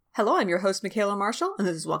Hello, I'm your host, Michaela Marshall, and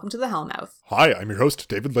this is Welcome to the Hellmouth. Hi, I'm your host,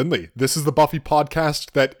 David Lindley. This is the Buffy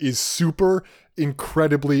podcast that is super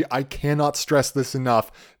incredibly, I cannot stress this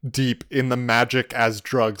enough, deep in the magic as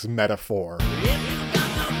drugs metaphor.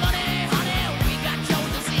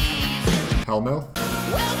 Hellmouth?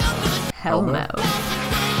 Hellmouth.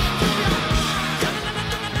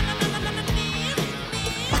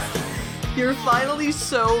 You're finally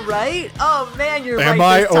so right. Oh man, you're Am right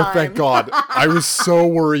I? this time. Oh, thank God. I was so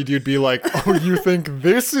worried you'd be like, oh, you think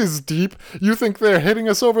this is deep? You think they're hitting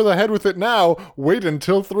us over the head with it now? Wait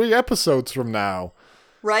until 3 episodes from now.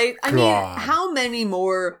 Right? I God. mean, how many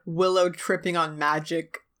more Willow tripping on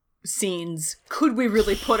magic scenes could we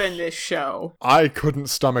really put in this show? I couldn't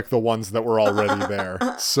stomach the ones that were already there.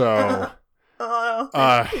 So...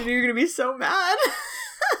 you're gonna be so mad.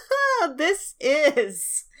 This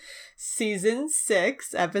is Season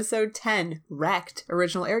 6, Episode 10, Wrecked.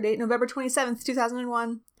 Original air date, November 27th,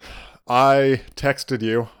 2001. I texted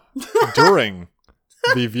you during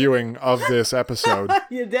the viewing of this episode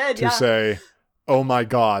You did, to say, oh my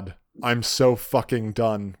God, I'm so fucking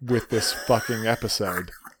done with this fucking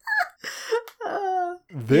episode.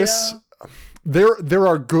 There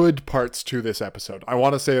are good parts to this episode. I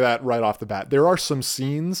want to say that right off the bat. There are some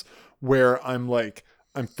scenes where I'm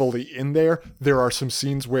fully in there. There are some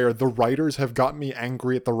scenes where the writers have got me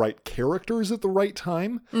angry at the right characters at the right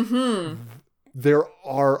time. Mm-hmm. There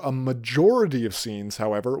are a majority of scenes,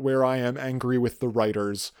 however, where I am angry with the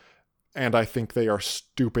writers, and I think they are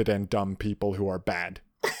stupid and dumb people who are bad.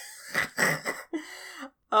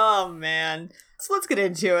 Oh, man. So let's get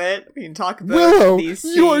into it. We can talk about Willow, these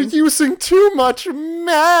scenes. you're using too much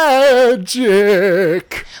magic!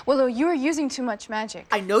 Willow, you are using too much magic.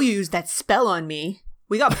 I know you used that spell on me.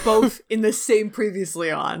 We got both in the same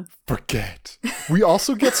Previously On. Forget. We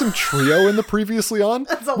also get some trio in the Previously On.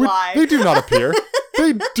 That's a lie. They do not appear.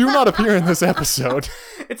 They do not appear in this episode.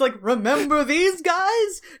 It's like, remember these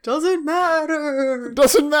guys? Doesn't matter.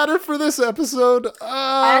 Doesn't matter for this episode.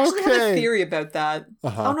 I actually have a Okay. theory about that.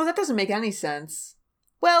 Uh-huh. Oh no, that doesn't make any sense.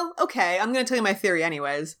 Well, okay, I'm going to tell you my theory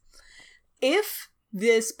anyways. If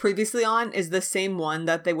this Previously On is the same one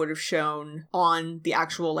that they would have shown on the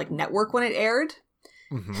actual network when it aired,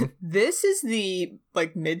 Mm-hmm. this is the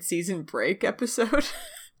mid-season break episode.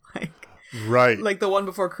 Right. Like the one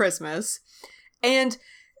before Christmas. And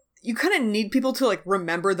you kind of need people to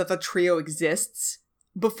remember that the trio exists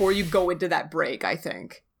before you go into that break, I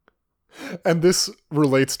think. And this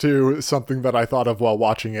relates to something that I thought of while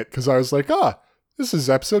watching it, because I was like, this is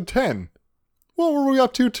episode 10. What were we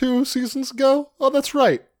up to 2 seasons ago? Oh, that's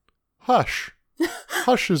right. Hush.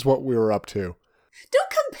 Hush is what we were up to.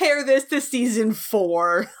 Don't compare this to season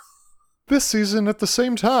 4. This season, at the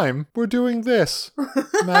same time, we're doing this.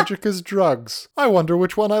 Magic is drugs. I wonder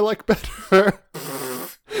which one I like better.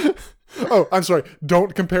 Oh, I'm sorry.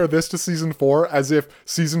 Don't compare this to season 4 as if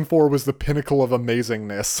season 4 was the pinnacle of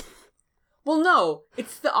amazingness. Well, no.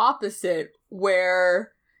 It's the opposite,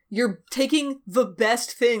 where you're taking the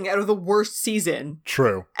best thing out of the worst season.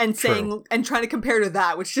 True. And saying, True. and trying to compare to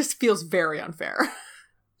that, which just feels very unfair.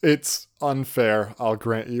 It's unfair, I'll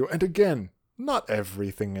grant you. And again, not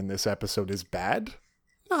everything in this episode is bad.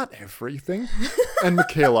 Not everything. And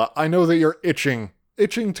Michaela, I know that you're itching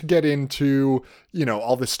to get into,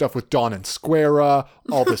 all this stuff with Dawn and Squara,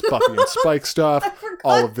 all this Buffy and Spike stuff,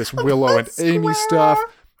 all of this Willow and Amy stuff.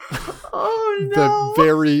 Oh, no. The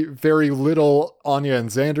very, very little Anya and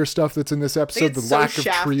Xander stuff that's in this episode, the lack of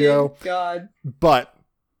trio. God. But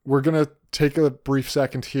we're going to take a brief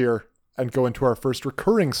second here and go into our first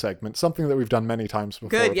recurring segment, something that we've done many times before,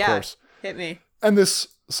 Good, of yeah. course. Hit me. And this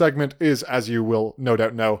segment is, as you will no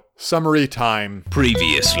doubt know, summary time.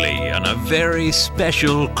 Previously on a very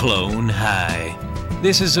special Clone High.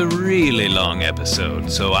 This is a really long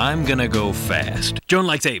episode, so I'm gonna go fast. Joan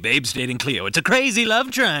likes A, babes dating Cleo. It's a crazy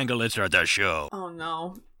love triangle. Let's start the show. Oh,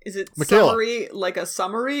 no. Is it Michaela. summary like a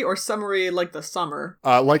summary or summary like the summer?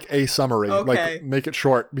 Like a summary. Okay. Make it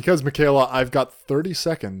short. Because, Michaela, I've got 30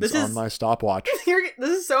 seconds on my stopwatch. This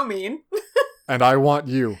is so mean. And I want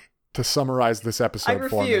you to summarize this episode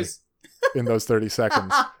for me in those 30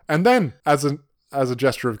 seconds. And then, as a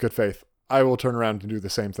gesture of good faith, I will turn around and do the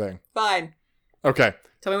same thing. Fine. Okay.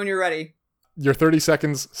 Tell me when you're ready. Your 30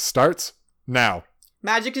 seconds starts now.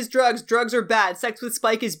 Magic is drugs. Drugs are bad. Sex with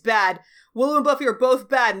Spike is bad. Willow and Buffy are both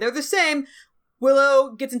bad, and they're the same.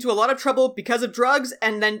 Willow gets into a lot of trouble because of drugs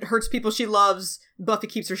and then hurts people she loves. Buffy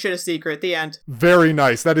keeps her shit a secret. The end. Very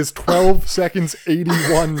nice. That is 12 seconds,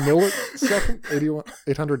 81 milliseconds,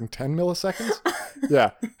 810 milliseconds?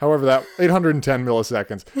 Yeah, however that, 810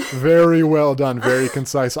 milliseconds. Very well done, very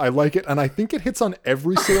concise. I like it, and I think it hits on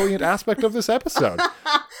every salient aspect of this episode.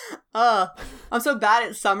 I'm so bad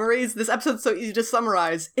at summaries. This episode's so easy to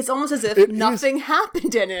summarize. It's almost as if nothing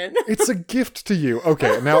happened in it. It's a gift to you.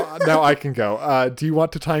 Okay, now I can go. Do you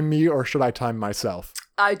want to time me or should I time myself?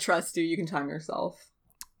 I trust you. You can time yourself.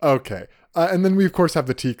 Okay. And then we, of course, have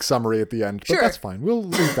the Teak summary at the end. But Sure. that's fine. We'll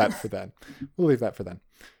leave that for then.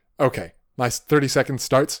 Okay. My 30 seconds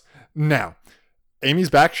starts now. Amy's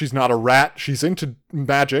back. She's not a rat. She's into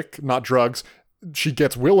magic, not drugs. She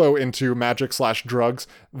gets Willow into magic/drugs.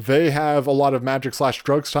 They have a lot of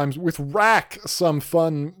magic/drugs times with Rack, some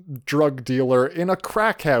fun drug dealer in a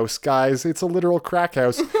crack house, guys. It's a literal crack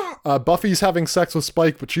house. Buffy's having sex with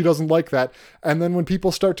Spike, but she doesn't like that. And then when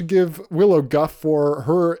people start to give Willow guff for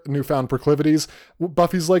her newfound proclivities,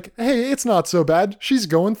 Buffy's like, hey, it's not so bad. She's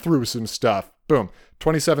going through some stuff. Boom.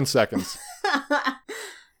 27 seconds.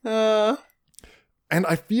 And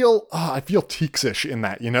I feel Teeks-ish in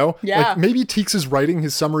that, you know? Yeah. Like maybe Teeks is writing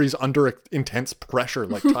his summaries under intense pressure,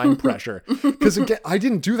 like time pressure. Because again, I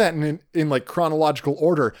didn't do that in like chronological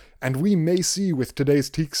order. And we may see with today's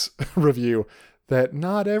Teeks review that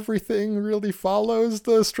not everything really follows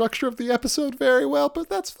the structure of the episode very well, but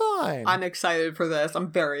that's fine. I'm excited for this. I'm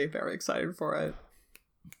very, very excited for it.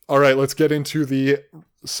 All right, let's get into the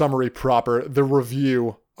summary proper, the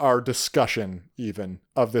review, our discussion even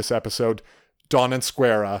of this episode. Dawn and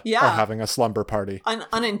Squara are having a slumber party. An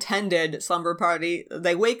unintended slumber party.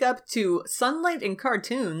 They wake up to sunlight and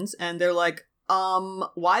cartoons, and they're like,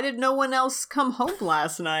 why did no one else come home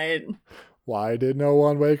last night? Why did no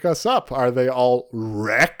one wake us up? Are they all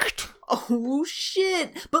wrecked? Oh,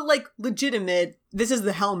 shit. But, like, legitimate, this is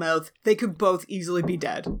the Hellmouth. They could both easily be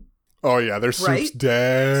dead. Oh, yeah, their soup's Right?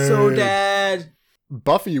 dead. So dead.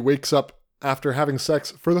 Buffy wakes up after having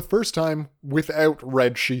sex for the first time without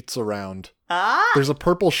red sheets around. Ah! There's a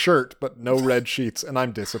purple shirt, but no red sheets, and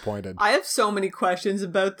I'm disappointed. I have so many questions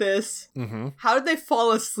about this. Mm-hmm. How did they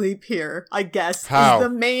fall asleep here, I guess, How? is the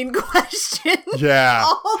main question. Yeah.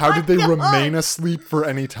 Oh How my did they God. remain asleep for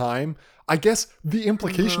any time? I guess the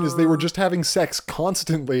implication is they were just having sex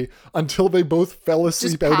constantly until they both fell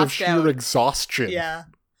asleep out of passed sheer out. exhaustion. Yeah.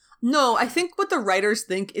 No, I think what the writers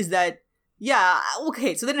think is that, yeah,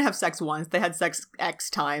 okay, so they didn't have sex once. They had sex X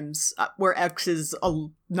times, where X is a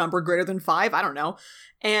number greater than 5. I don't know.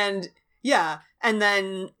 And yeah, and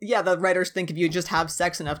then, yeah, the writers think if you just have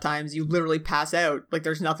sex enough times, you literally pass out. Like,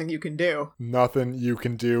 there's nothing you can do. Nothing you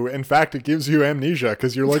can do. In fact, it gives you amnesia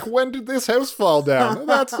because you're like, when did this house fall down?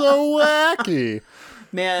 That's so wacky.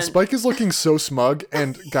 Man. Spike is looking so smug,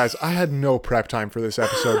 and guys, I had no prep time for this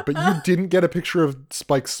episode, but you didn't get a picture of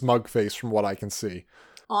Spike's smug face from what I can see.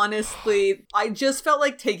 Honestly, I just felt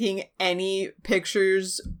like taking any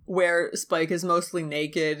pictures where Spike is mostly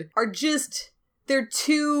naked are just, they're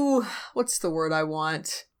too, what's the word I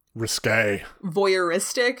want? Risque.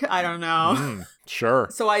 Voyeuristic? I don't know. Sure.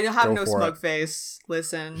 So I have Go no for smug it. face.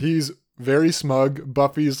 Listen. He's very smug.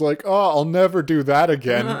 Buffy's like, oh, I'll never do that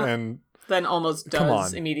again. And Then almost Come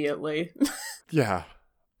does on. immediately. yeah.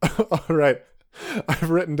 All right. I've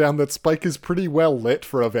written down that Spike is pretty well lit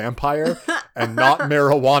for a vampire and not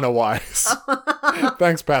marijuana-wise.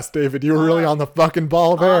 Thanks, Past David. You were really on the fucking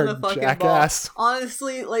ball there, On the fucking jackass. ball.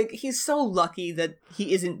 Honestly, like, he's so lucky that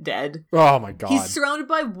he isn't dead. Oh my god. He's surrounded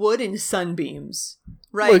by wood and sunbeams.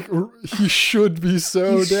 Right? Like, he should be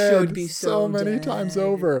so He dead. should be so many dead. times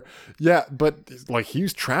over. Yeah, but, like,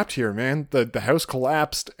 he's trapped here, man. The house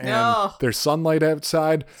collapsed, and No. there's sunlight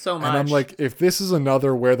outside. So And I'm much. like, if this is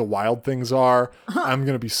another Where the Wild Things Are, I'm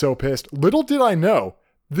gonna be so pissed. Little did I know,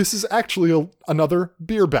 this is actually another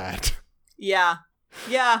beer bat. Yeah.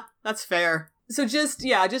 Yeah, that's fair. So just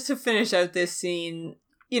to finish out this scene,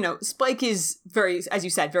 you know, Spike is very, as you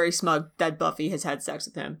said, very smug that Buffy has had sex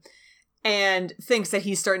with him. And thinks that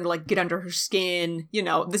he's starting to, like, get under her skin. You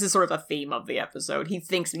know, this is sort of a theme of the episode. He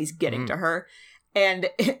thinks that he's getting to her. And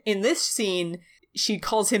in this scene, she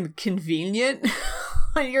calls him convenient.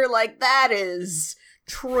 And you're like, that is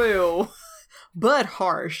true, but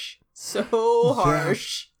harsh. So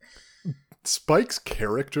harsh. Spike's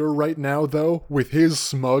character right now, though, with his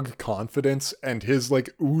smug confidence and his,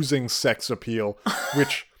 like, oozing sex appeal,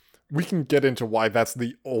 which we can get into why that's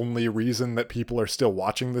the only reason that people are still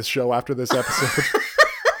watching this show after this episode.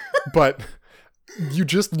 But you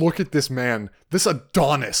just look at this man, this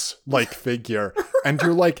Adonis-like figure, and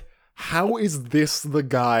you're like, how is this the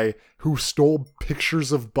guy who stole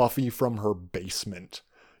pictures of Buffy from her basement?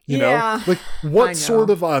 You Yeah, know? Like, I what know. sort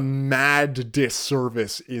of a mad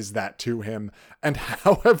disservice is that to him? And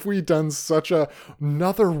how have we done such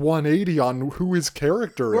another 180 on who his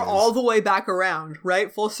character We're is? all the way back around,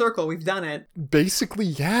 right? Full circle. We've done it. Basically,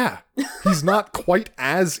 yeah. He's not quite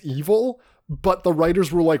as evil, but the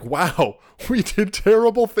writers were like, wow, we did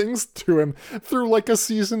terrible things to him through like a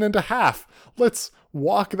season and a half. Let's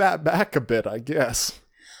walk that back a bit, I guess.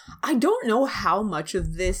 I don't know how much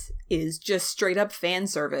of this is just straight up fan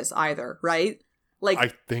service either, right? Like,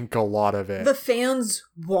 I think a lot of it. The fans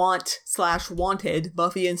wanted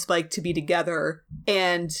Buffy and Spike to be together,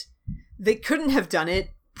 and they couldn't have done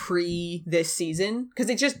it pre this season, because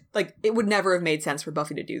it just, like, it would never have made sense for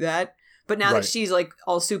Buffy to do that. But now that she's, like,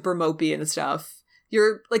 all super mopey and stuff,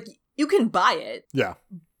 you're, like, you can buy it. Yeah.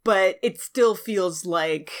 But it still feels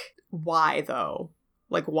like, why, though?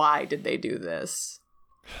 Like, why did they do this?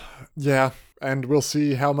 Yeah, and we'll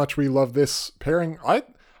see how much we love this pairing. I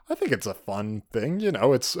think it's a fun thing, you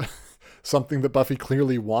know, it's something that Buffy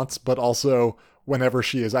clearly wants, but also whenever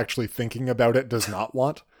she is actually thinking about it, does not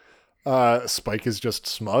want. Spike is just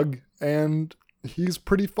smug, and he's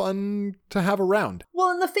pretty fun to have around.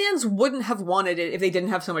 Well, and the fans wouldn't have wanted it if they didn't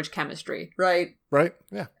have so much chemistry, right? Right,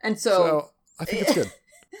 yeah. And so I think it's good.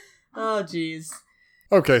 Oh, jeez.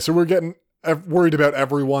 Okay, so we're getting worried about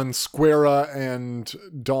everyone. Squara and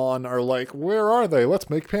Dawn are like, where are they? Let's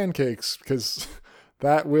make pancakes, because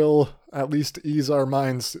that will at least ease our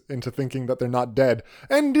minds into thinking that they're not dead.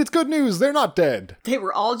 And it's good news, they're not dead. They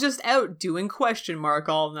were all just out doing question mark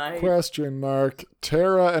all night. Question mark.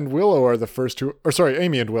 Tara and Willow are the first to,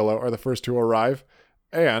 Amy and Willow are the first to arrive.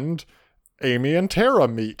 And Amy and Tara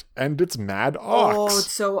meet, and it's Mad Ox. Oh,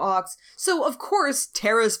 it's so Ox. So, of course,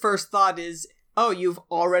 Tara's first thought is, oh, you've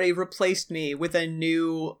already replaced me with a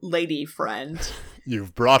new lady friend.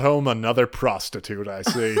 You've brought home another prostitute, I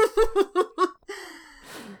see.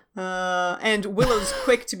 And Willow's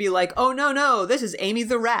quick to be like, oh, no, this is Amy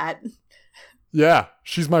the Rat. Yeah,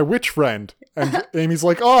 she's my witch friend. And Amy's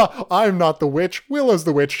like, oh, I'm not the witch. Willow's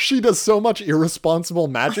the witch. She does so much irresponsible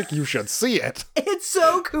magic, you should see it. It's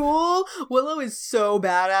so cool. Willow is so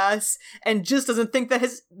badass and just doesn't think that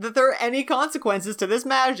there are any consequences to this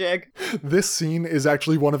magic. This scene is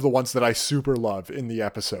actually one of the ones that I super love in the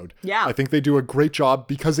episode. Yeah. I think they do a great job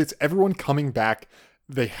because it's everyone coming back.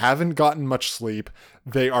 They haven't gotten much sleep.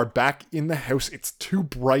 They are back in the house. It's too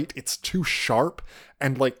bright. It's too sharp.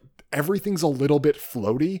 And like, everything's a little bit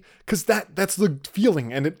floaty, because that's the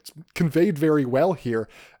feeling, and it's conveyed very well here.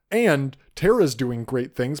 And Tara's doing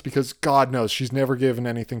great things, because God knows she's never given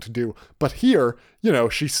anything to do. But here, you know,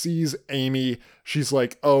 she sees Amy. She's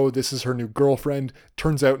like, oh, this is her new girlfriend.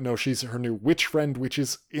 Turns out, no, she's her new witch friend, which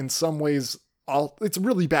is in some ways, it's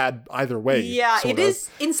really bad either way. Yeah, it is.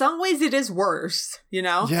 In some ways, it is worse, you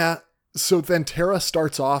know? Yeah. So then Tara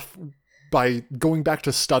starts off by going back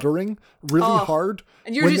to stuttering really hard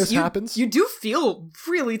and when this happens. You do feel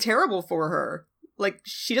really terrible for her. Like,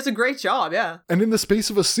 she does a great job, yeah. And in the space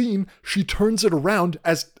of a scene, she turns it around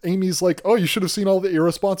as Amy's like, oh, you should have seen all the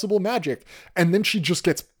irresponsible magic. And then she just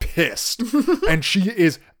gets pissed. And she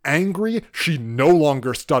is angry. She no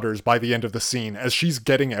longer stutters by the end of the scene as she's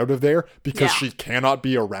getting out of there because she cannot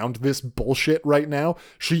be around this bullshit right now.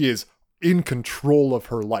 She is in control of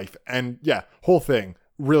her life. And yeah, whole thing.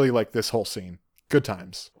 Really like this whole scene. Good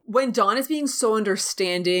times. When Dawn is being so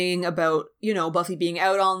understanding about, you know, Buffy being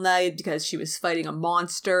out all night because she was fighting a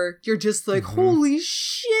monster, you're just like, holy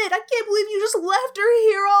shit, I can't believe you just left her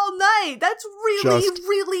here all night. That's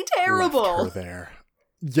really terrible. Left her there.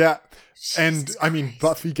 Yeah. Jesus Christ. I mean,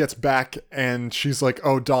 Buffy gets back and she's like,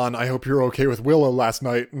 oh, Dawn, I hope you're okay with Willow last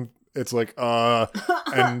night. And it's like,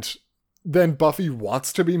 and then Buffy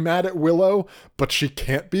wants to be mad at Willow, but she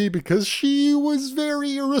can't be because she was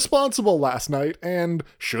very irresponsible last night and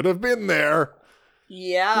should have been there.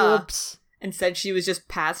 Yeah. Whoops. And said she was just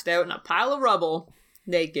passed out in a pile of rubble,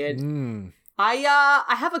 naked. I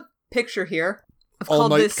have a picture here. I've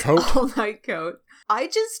called this all-night coat. I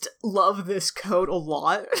just love this coat a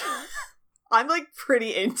lot. I'm like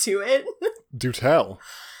pretty into it. Do tell.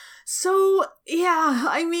 So, yeah,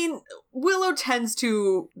 I mean, Willow tends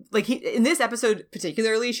to, like, in this episode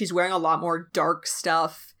particularly, she's wearing a lot more dark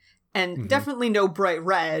stuff, and definitely no bright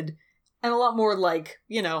red, and a lot more, like,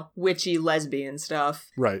 you know, witchy lesbian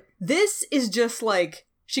stuff. Right. This is just, like,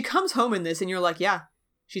 she comes home in this, and you're like, yeah,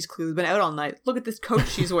 she's clearly been out all night. Look at this coat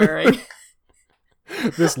she's wearing.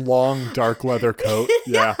 This long, dark leather coat.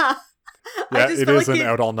 Yeah. Yeah, it is an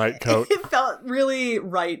out-all-night coat. It felt really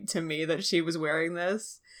right to me that she was wearing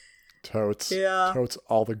this. Totes. Yeah. Totes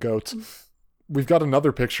all the goats. We've got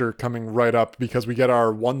another picture coming right up because we get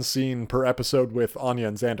our one scene per episode with Anya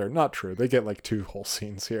and Xander. Not true. They get like 2 whole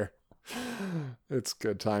scenes here. It's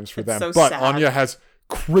good times for them. So but sad. Anya has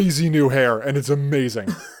crazy new hair and it's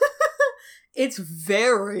amazing. It's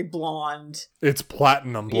very blonde. It's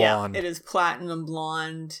platinum blonde. Yeah, it is platinum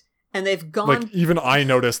blonde. And they've gone... Like, even I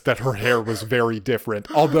noticed that her hair was very different.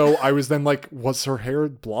 Although I was then like, was her hair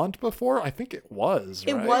blonde before? I think it was,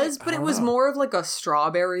 right? It was, but it was more of like a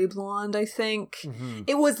strawberry blonde, I think.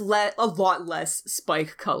 It was a lot less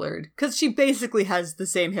Spike colored. Because she basically has the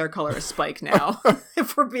same hair color as Spike now,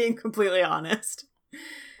 if we're being completely honest.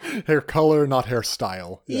 Hair color, not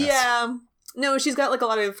hairstyle. Yes. Yeah. No, she's got like a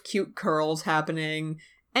lot of cute curls happening.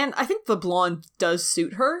 And I think the blonde does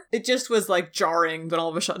suit her. It just was like jarring that all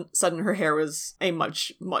of a sudden her hair was a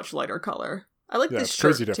much, much lighter color. I like this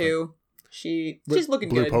shirt too. She's looking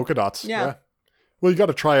blue good. Blue polka dots. Yeah. Well, you got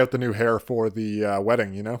to try out the new hair for the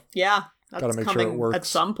wedding, you know? Yeah. That's got to make coming sure it works. at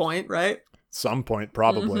some point, right? Some point,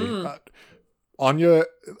 probably. Anya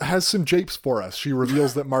has some japes for us. She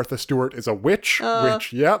reveals that Martha Stewart is a witch,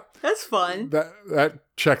 which, yep. That's fun. That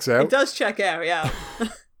checks out. It does check out, yeah.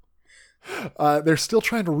 They're still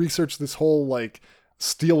trying to research this whole, like,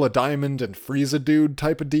 steal a diamond and freeze a dude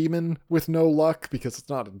type of demon with no luck because it's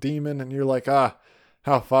not a demon. And you're like,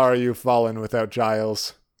 how far are you fallen without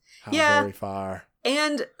Giles? How very far.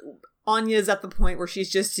 And Anya's at the point where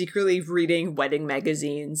she's just secretly reading wedding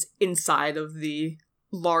magazines inside of the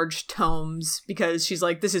large tomes because she's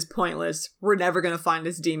like, this is pointless. We're never going to find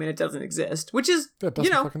this demon. It doesn't exist. Which is, that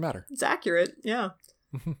doesn't fucking matter. It's accurate. Yeah.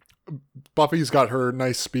 Buffy's got her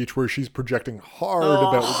nice speech where she's projecting hard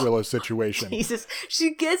about Willow's situation. Jesus.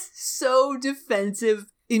 She gets so defensive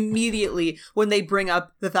immediately when they bring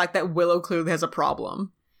up the fact that Willow clearly has a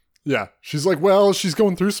problem. Yeah. She's like, well, she's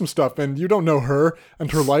going through some stuff and you don't know her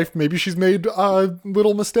and her life. Maybe she's made a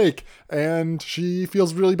little mistake and she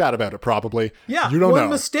feels really bad about it, probably. Yeah. You don't know.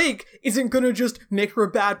 One mistake isn't going to just make her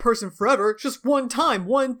a bad person forever. Just one time,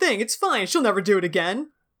 one thing. It's fine. She'll never do it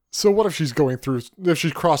again. So what if she's if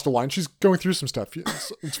she's crossed a line, she's going through some stuff.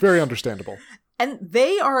 It's very understandable. And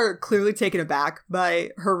they are clearly taken aback by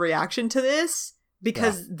her reaction to this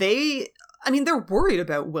because they're worried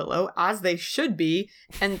about Willow, as they should be.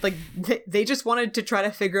 And like, they just wanted to try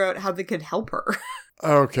to figure out how they could help her.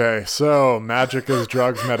 Okay, so magic is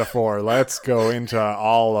drugs metaphor. Let's go into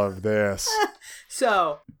all of this.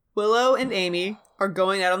 So Willow and Amy are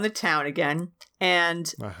going out on the town again.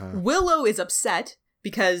 And Willow is upset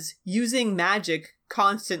because using magic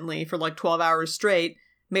constantly for like 12 hours straight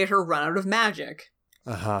made her run out of magic.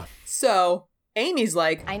 So Amy's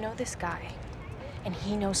like, I know this guy, and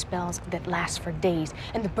he knows spells that last for days,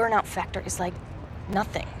 and the burnout factor is like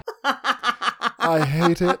nothing. I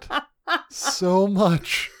hate it so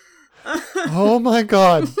much. Oh my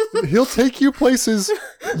god. He'll take you places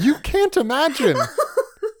you can't imagine.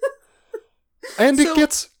 And it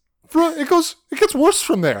gets worse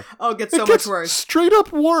from there. Oh, it gets so much worse. Straight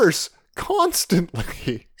up worse.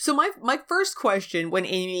 Constantly. So my first question when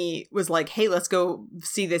Amy was like, hey, let's go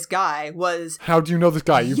see this guy was... How do you know this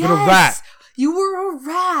guy? You've been a rat. You were a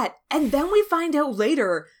rat. And then we find out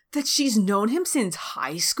later that she's known him since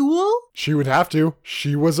high school? She would have to.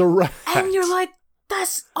 She was a rat. And you're like,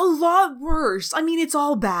 that's a lot worse. I mean, it's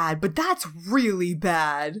all bad, but that's really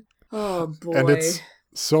bad. Oh, boy. And it's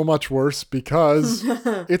so much worse because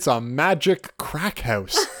it's a magic crack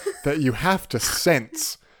house that you have to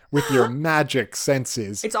sense with your magic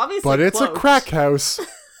senses. It's obviously But it's cloaked. a crack house.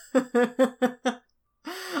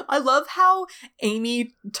 I love how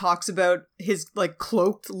Amy talks about his like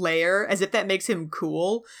cloaked lair as if that makes him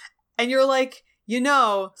cool. And you're like,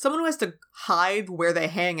 someone who has to hide where they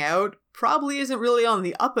hang out probably isn't really on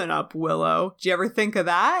the up and up, Willow. Do you ever think of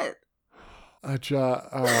that?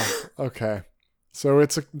 Okay. So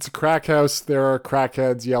it's a crack house. There are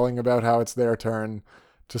crackheads yelling about how it's their turn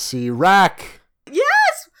to see Rack.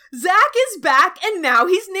 Yes! Zach is back and now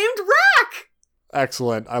he's named Rack!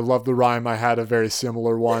 Excellent. I love the rhyme. I had a very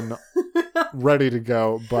similar one ready to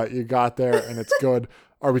go, but you got there and it's good.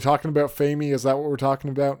 Are we talking about Famey? Is that what we're talking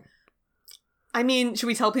about? I mean, should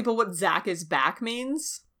we tell people what Zach is back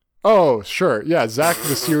means? Oh, sure. Yeah, Zach,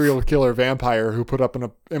 the serial killer vampire who put up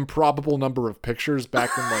an improbable number of pictures back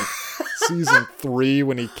in like season 3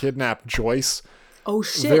 when he kidnapped Joyce. Oh,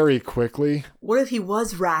 shit. Very quickly. What if he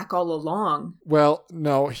was Rack all along? Well,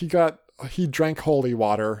 no, he drank holy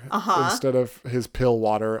water instead of his pill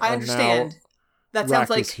water. I understand. That sounds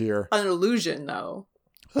Rack like is here. an illusion, though.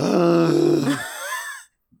 Who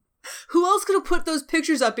else could have put those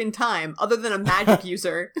pictures up in time other than a magic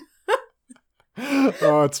user?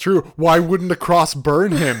 Oh, it's true. Why wouldn't a cross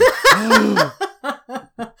burn him?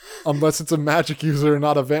 Unless it's a magic user,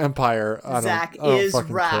 not a vampire. Zach is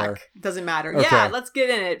Rack. Care. Doesn't matter. Okay. Yeah, let's get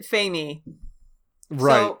in it. Famey.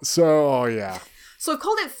 Right. So yeah. So I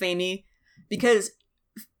called it Famey because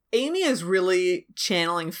Amy is really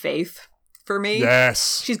channeling Faith for me.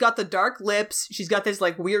 Yes. She's got the dark lips. She's got this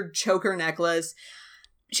like weird choker necklace.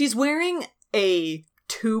 She's wearing a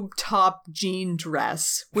tube top jean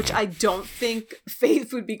dress, which I don't think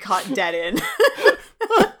Faith would be caught dead in.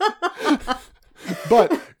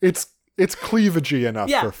 But it's cleavagey enough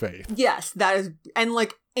for Faith. Yes, that is. And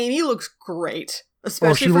like, Amy looks great.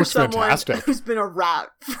 Especially she for looks someone fantastic. who's been a rat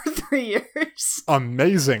for 3 years.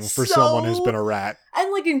 Amazing for someone who's been a rat.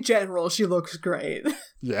 And like in general, she looks great.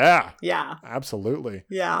 Yeah. Yeah. Absolutely.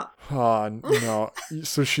 Yeah. No.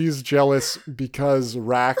 So she's jealous because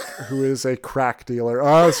Rack, who is a crack dealer,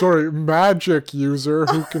 magic user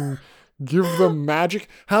who can give them magic.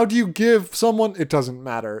 How do you give someone? It doesn't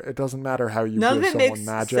matter. It doesn't matter how you give someone magic. None of it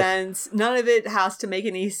makes sense. None of it has to make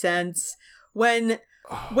any sense. When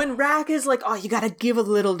Rack is like, oh, you gotta give a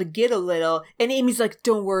little to get a little, and Amy's like,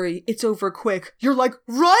 don't worry, it's over quick. You're like,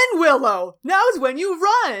 run, Willow! Now's when you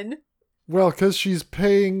run! Well, because she's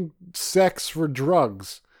paying sex for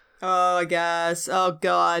drugs. Oh, I guess. Oh,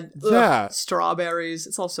 God. Yeah. Ugh, strawberries.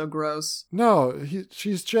 It's all so gross. No,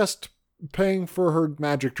 she's just paying for her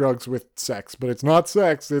magic drugs with sex, but it's not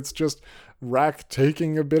sex. It's just Rack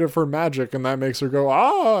taking a bit of her magic, and that makes her go,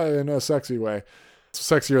 in a sexy way. It's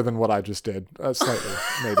sexier than what I just did. Slightly,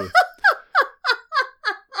 maybe.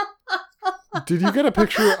 Did you get a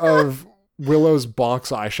picture of Willow's bonk's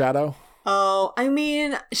eyeshadow? Oh, I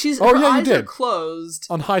mean, her you eyes did. are closed.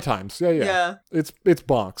 On High Times. Yeah. It's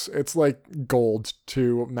bonks. It's like gold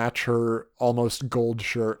to match her almost gold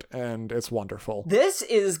shirt, and it's wonderful. This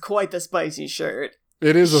is quite the spicy shirt.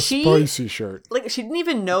 It is a spicy shirt. Like, she didn't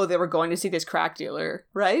even know they were going to see this crack dealer,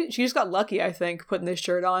 right? She just got lucky, I think, putting this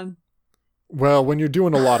shirt on. Well, when you're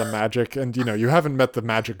doing a lot of magic and, you haven't met the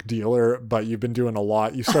magic dealer, but you've been doing a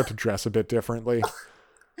lot, you start to dress a bit differently.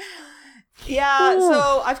 Yeah,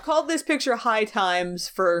 so I've called this picture High Times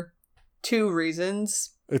for 2 reasons.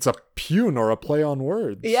 It's a pun or a play on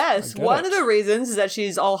words. Yes, one of the reasons is that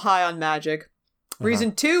she's all high on magic.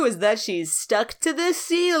 Reason 2 is that she's stuck to the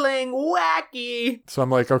ceiling. Wacky. So I'm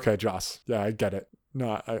like, okay, Joss. Yeah, I get it.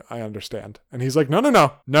 No, I understand. And he's like,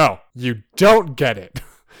 no, you don't get it.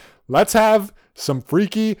 Let's have some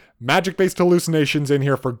freaky magic-based hallucinations in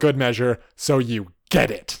here for good measure so you get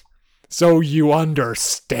it. So you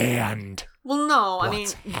understand. Well, no,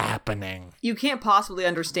 what's happening. You can't possibly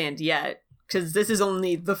understand yet, because this is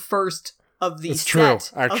only the first of the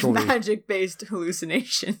of magic-based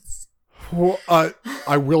hallucinations. Well,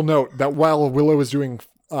 I will note that while Willow is doing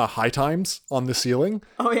High Times on the ceiling,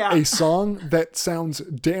 a song that sounds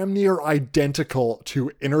damn near identical to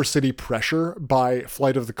Inner City Pressure by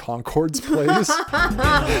Flight of the Conchords plays.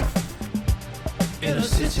 Inner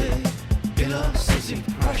city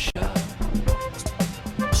pressure.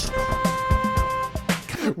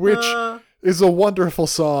 Which is a wonderful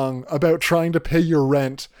song about trying to pay your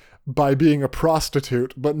rent by being a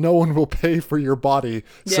prostitute, but no one will pay for your body,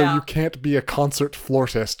 so you can't be a concert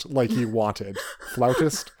flautist like you wanted.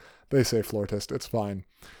 Flautist? They say flautist. It's fine.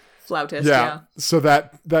 Flautist, yeah. So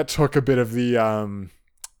that took a bit of the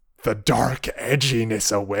dark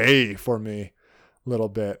edginess away for me a little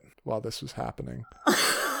bit while this was happening.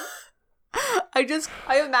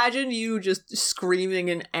 I imagine you just screaming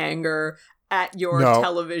in anger at your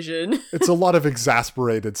television. It's a lot of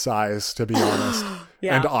exasperated sighs, to be honest.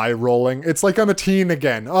 And eye rolling. It's like I'm a teen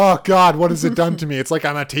again. Oh God, what has it done to me? It's like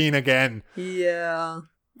I'm a teen again. Yeah.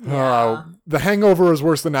 The Hangover is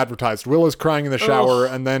worse than advertised. Willow's crying in the shower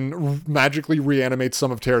and then magically reanimates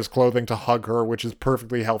some of Tara's clothing to hug her, which is a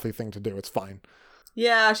perfectly healthy thing to do. It's fine.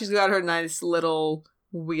 Yeah, she's got her nice little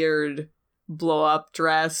weird blow-up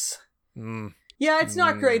dress. Yeah, it's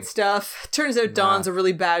not great stuff. Turns out Dawn's a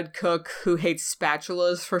really bad cook who hates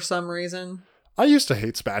spatulas for some reason. I used to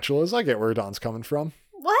hate spatulas. I get where Dawn's coming from.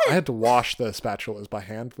 What? I had to wash the spatulas by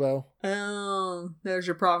hand, though. Oh, there's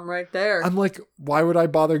your problem right there. I'm like, why would I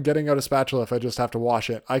bother getting out a spatula if I just have to wash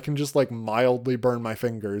it? I can just, mildly burn my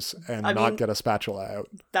fingers and not get a spatula out.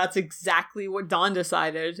 That's exactly what Dawn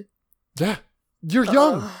decided. Yeah. You're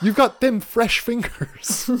young. You've got thin, fresh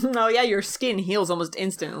fingers. Oh, yeah, your skin heals almost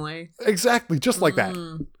instantly. Exactly, just like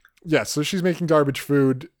that. Yeah, so she's making garbage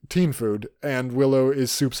food, teen food, and Willow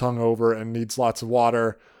is soups hungover and needs lots of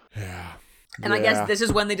water. Yeah. And I guess this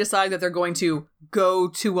is when they decide that they're going to go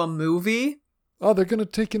to a movie. Oh, they're going to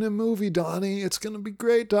take in a movie, Donnie. It's going to be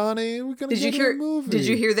great, Donnie. We're going to get in a movie. Did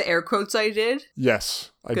you hear the air quotes I did? Yes,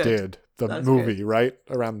 I did. The movie, right?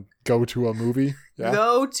 Around go to a movie. Yeah.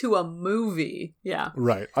 Go to a movie. Yeah.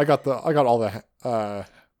 Right. I got all the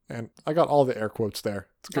air quotes there.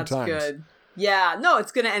 It's good times. That's good. Yeah. No,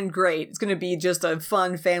 it's going to end great. It's going to be just a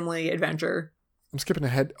fun family adventure. I'm skipping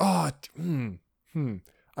ahead. Oh,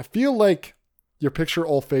 I feel like your picture,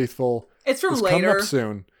 Old Faithful, it's from is later. coming up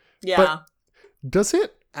soon. Yeah. But does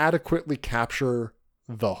it adequately capture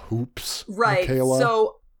the hoops, Right. Michaela.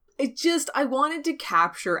 So I wanted to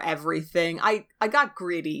capture everything. I got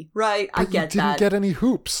greedy, right? I But get you didn't that. get any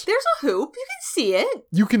hoops. There's a hoop. You can see it.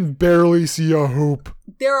 You can barely see a hoop.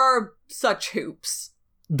 There are such hoops.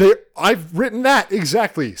 I've written that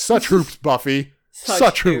exactly. Such hoops, Buffy.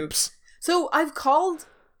 Such hoops. So I've called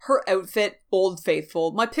her outfit Old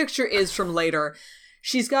Faithful. My picture is from later.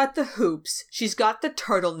 She's got the hoops. She's got the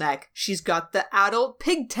turtleneck. She's got the adult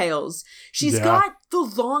pigtails. She's got the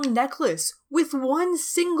long necklace with one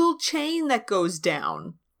single chain that goes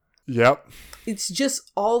down. Yep. It's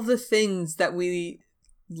just all the things that we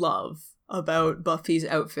love about Buffy's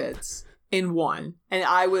outfits in one. And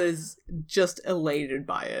I was just elated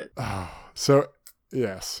by it. So,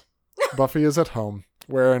 yes. Buffy is at home,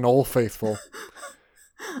 wearing Old Faithful,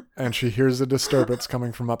 and she hears a disturbance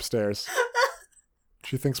coming from upstairs.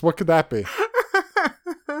 She thinks, what could that be?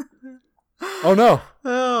 Oh no.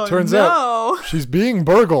 Oh, Turns out she's being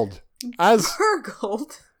burgled.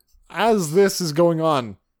 Burgled? As this is going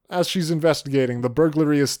on, as she's investigating, the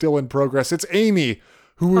burglary is still in progress. It's Amy,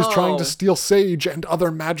 who is trying to steal sage and other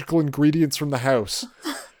magical ingredients from the house.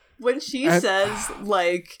 When she says,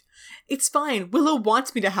 like, it's fine, Willow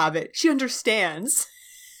wants me to have it. She understands.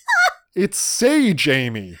 It's sage,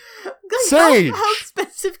 Amy. Like, Sage! How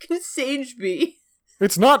expensive can sage be?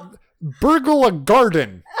 It's not burgle a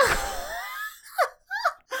garden.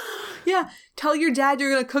 Yeah, tell your dad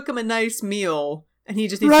you're going to cook him a nice meal, and he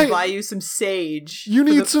just needs to buy you some sage. You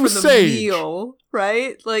need some sage. Meal,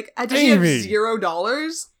 right? Like, does Amy. he have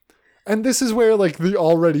 $0? And this is where, like, the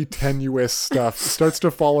already tenuous stuff starts to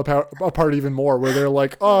fall apart even more, where they're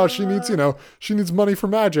like, oh, she needs money for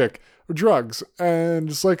magic or drugs. And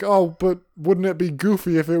it's like, oh, but wouldn't it be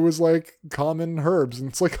goofy if it was, like, common herbs? And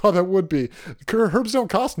it's like, oh, that would be. Herbs don't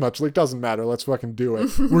cost much. Like, doesn't matter. Let's fucking do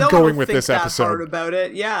it. We're going with this episode. Hard about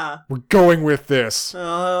it. Yeah. We're going with this.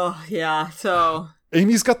 Oh, yeah. So.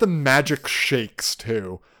 Amy's got the magic shakes,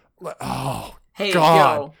 too. Oh, hey,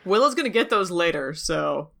 God. Yo, Willow's going to get those later,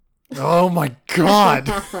 so. Oh my God.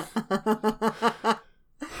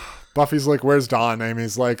 Buffy's like, where's Dawn?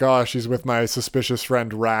 Amy's like, oh, she's with my suspicious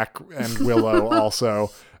friend Rack and Willow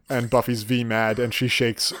also. And Buffy's V-mad and she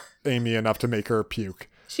shakes Amy enough to make her puke.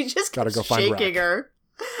 She just gotta go find shaking her.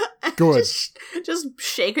 Good. just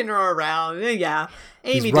shaking her around. Yeah.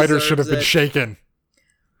 Amy These writers deserves should have been it. shaken.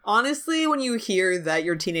 Honestly, when you hear that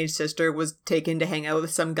your teenage sister was taken to hang out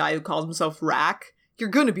with some guy who calls himself Rack, you're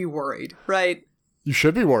gonna be worried, right? You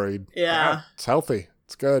should be worried. Yeah. It's healthy.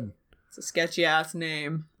 It's good. It's a sketchy ass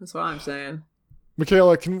name. That's what I'm saying.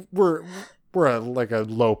 Michaela, we're at like a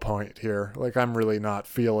low point here. Like, I'm really not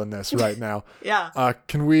feeling this right now. Yeah.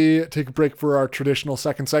 Can we take a break for our traditional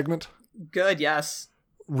second segment? Good, yes.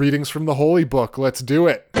 Readings from the Holy Book. Let's do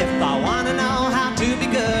it. If I want to know how to be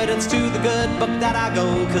good, it's to the good book that I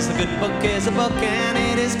go. Because the good book is a book and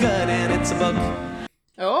it is good and it's a book.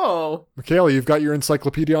 Oh. Michaela, you've got your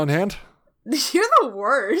encyclopedia on hand? You're the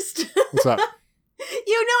worst. What's up?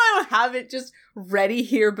 You know I don't have it just ready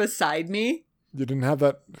here beside me. You didn't have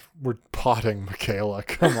that? We're potting, Michaela.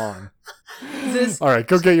 Come on. This... All right,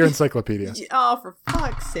 go get your encyclopedia. Oh, for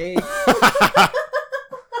fuck's sake.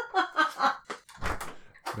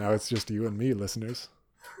 Now it's just you and me, listeners.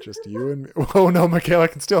 Just you and me. Oh no, Michaela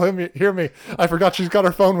can still hear me. I forgot she's got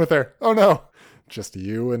her phone with her. Oh no. Just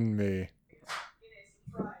you and me.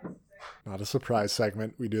 Not a surprise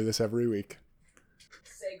segment. We do this every week.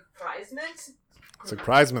 Surprisement?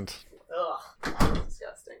 Surprisement. Ugh, that's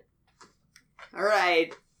disgusting. All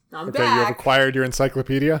right, I'm Okay, back. you have acquired your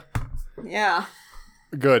encyclopedia? Yeah.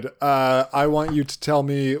 Good. I want you to tell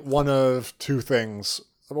me one of two things,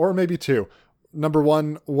 or maybe two. Number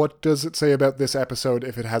one, what does it say about this episode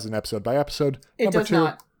if it has an episode by episode? It Number does two,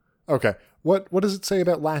 not. Okay. What does it say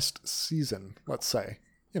about last season, let's say?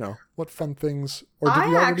 You know, what fun things, or did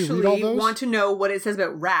we already read all I those? want to know what it says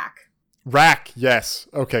about Rack. Rack, yes.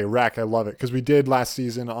 Okay, Rack, I love it. Because we did last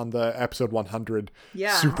season on the episode 100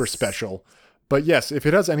 super special. But yes, if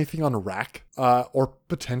it has anything on Rack, or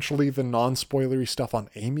potentially the non-spoilery stuff on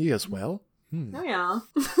Amy as well. Oh, yeah.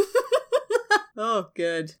 Oh,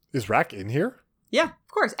 good. Is Rack in here? Yeah, of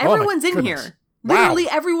course. Oh, my Everyone's in goodness. here. Wow. Literally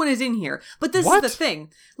everyone is in here. But this What? is the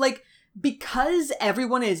thing. Like, because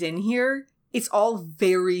everyone is in here, it's all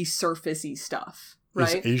very surfacey stuff,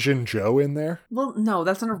 right? Is Asian Joe in there? Well, no,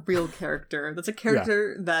 that's not a real character. That's a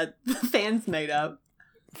character that the fans made up.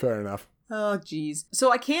 Fair enough. Oh, geez.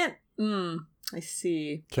 So I can't... I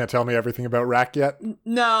see. Can't tell me everything about Rack yet?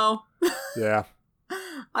 No. Yeah.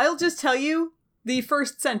 I'll just tell you the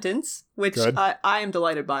first sentence, which Good. I am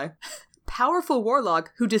delighted by. Powerful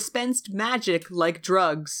warlock who dispensed magic like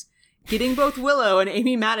drugs, getting both Willow and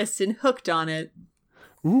Amy Madison hooked on it.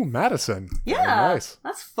 Ooh, Madison. Yeah, Very nice.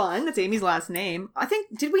 that's fun. That's Amy's last name. I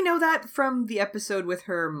think, did we know that from the episode with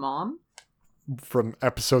her mom? From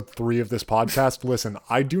episode 3 of this podcast. Listen,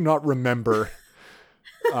 I do not remember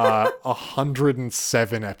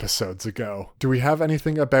 107 episodes ago. Do we have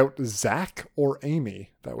anything about Zach or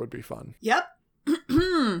Amy? That would be fun. Yep.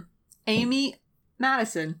 Amy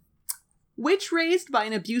Madison. Witch raised by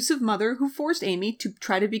an abusive mother who forced Amy to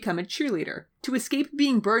try to become a cheerleader. To escape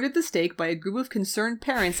being burned at the stake by a group of concerned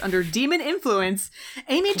parents under demon influence,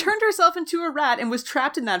 Amy turned herself into a rat and was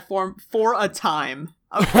trapped in that form for a time.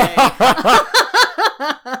 Okay.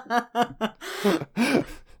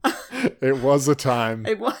 It was a time.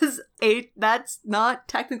 It was 8. That's not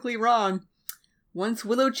technically wrong. Once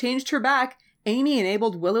Willow changed her back, Amy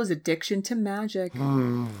enabled Willow's addiction to magic.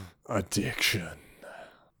 Addiction.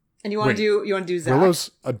 And you want to do Zach?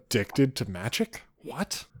 Willow's addicted to magic?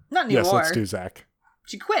 What? Not anymore. Yes, let's do Zach.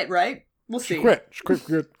 She quit, right? We'll see. She quit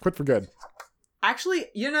for good. Actually,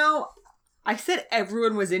 I said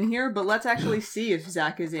everyone was in here, but let's actually see if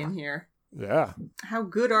Zach is in here. Yeah. How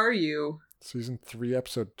good are you? Season 3,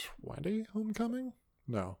 episode 20, Homecoming?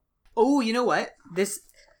 No. Oh, you know what?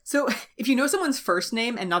 So, if you know someone's first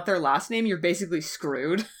name and not their last name, you're basically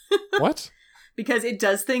screwed. What? Because it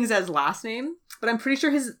does things as last name, but I'm pretty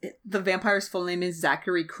sure the vampire's full name is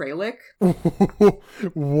Zachary Kralik.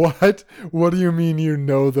 What? What do you mean you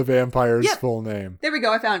know the vampire's Yep. full name? There we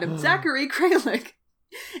go, I found him. Zachary Kralik.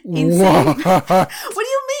 Insane. What? What do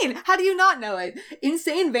you mean? How do you not know it?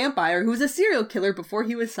 Insane vampire who was a serial killer before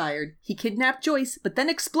he was sired. He kidnapped Joyce, but then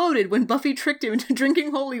exploded when Buffy tricked him into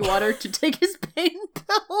drinking holy water to take his pain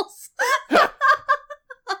pills.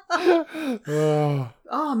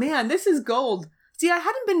 Oh man, this is gold. See, I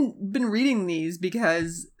hadn't been reading these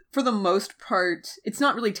because, for the most part, it's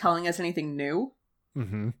not really telling us anything new.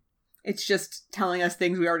 Mm-hmm. It's just telling us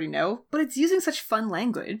things we already know, but it's using such fun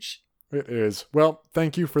language. It is. Well,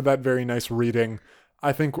 thank you for that very nice reading.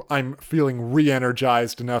 I think I'm feeling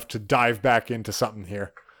re-energized enough to dive back into something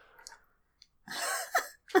here.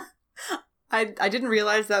 I didn't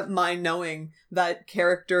realize that my knowing that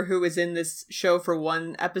character who was in this show for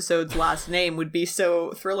one episode's last name would be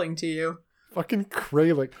so thrilling to you. Fucking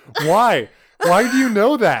Kralik. Why? Why do you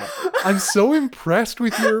know that? I'm so impressed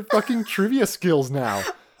with your fucking trivia skills now.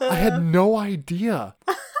 I had no idea.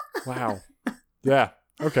 Wow. Yeah.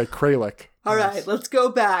 Okay, Kralik. All Nice. right, let's go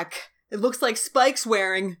back. It looks like Spike's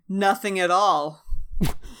wearing nothing at all.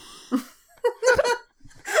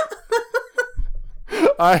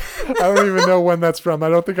 I don't even know when that's from. I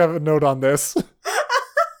don't think I have a note on this. What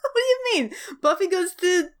do you mean? Buffy goes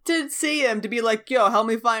to see him to be like, yo, help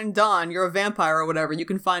me find Dawn. You're a vampire or whatever. You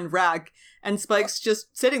can find Rack. And Spike's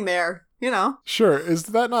just sitting there, Sure. Is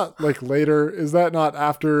that not like later? Is that not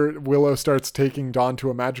after Willow starts taking Dawn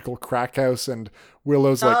to a magical crack house and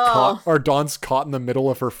Willow's like caught, or Dawn's caught in the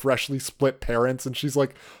middle of her freshly split parents and she's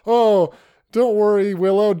like, oh, don't worry,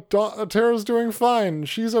 Willow. Tara's doing fine.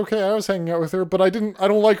 She's okay. I was hanging out with her, but I don't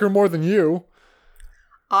like her more than you.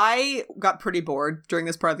 I got pretty bored during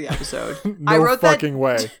this part of the episode. No fucking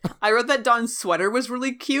way. I wrote that Dawn's sweater was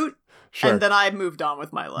really cute. Sure. And then I moved on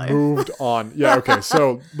with my life. Moved on. Yeah, okay.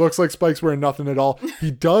 So, looks like Spike's wearing nothing at all.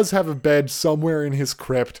 He does have a bed somewhere in his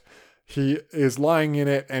crypt. He is lying in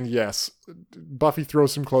it, and yes, Buffy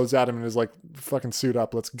throws some clothes at him and is like, fucking suit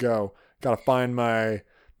up, let's go. Gotta find my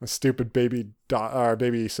stupid baby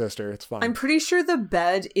sister. It's fine. I'm pretty sure the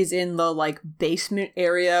bed is in the, basement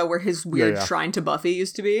area where his weird Yeah. shrine to Buffy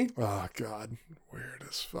used to be. Oh, God. Weird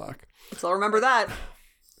as fuck. So I'll remember that.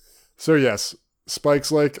 So, yes,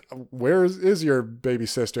 Spike's like, where is your baby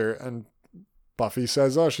sister? And Buffy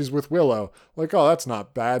says, oh, she's with Willow. Like, oh, that's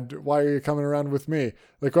not bad. Why are you coming around with me?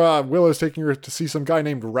 Like, oh, Willow's taking her to see some guy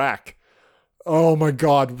named Rack. Oh my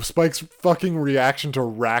God. Spike's fucking reaction to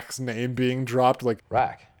Rack's name being dropped. Like,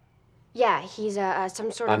 Rack. Yeah, he's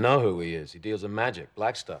some sort of... I know who he is. He deals in magic,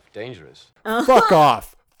 black stuff, dangerous. fuck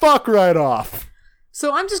off. Fuck right off.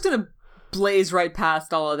 So I'm just gonna blaze right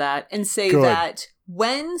past all of that and say Good. that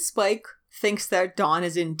when Spike thinks that Dawn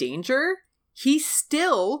is in danger, he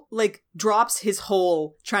still, drops his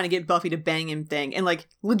whole trying to get Buffy to bang him thing and,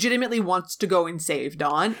 legitimately wants to go and save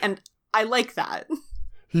Dawn. And I like that.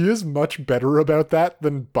 He is much better about that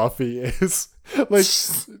than Buffy is.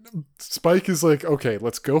 Spike is like, okay,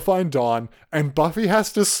 let's go find Dawn. And Buffy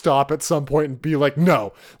has to stop at some point and be like,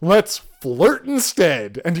 no, let's flirt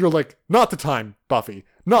instead. And you're like, not the time, Buffy.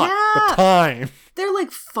 Not the time. They're,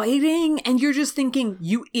 fighting, and you're just thinking,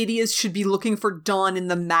 you idiots should be looking for Dawn in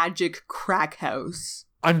the magic crack house.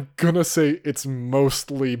 I'm gonna say it's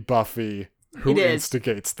mostly Buffy who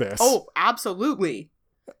instigates this. Oh, absolutely.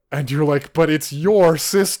 And you're like, but it's your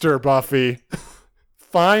sister, Buffy.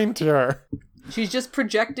 find her. She's just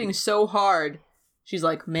projecting so hard. She's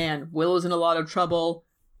like, man, Willow's in a lot of trouble.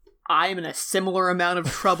 I'm in a similar amount of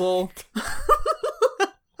trouble.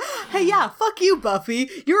 Hey, yeah, fuck you, Buffy.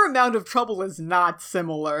 Your amount of trouble is not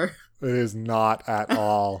similar. It is not at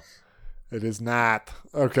all. It is not.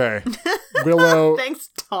 Okay. Willow. Thanks,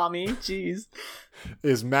 Tommy. Jeez.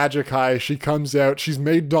 Is magic high. She comes out. She's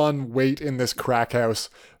made Dawn wait in this crack house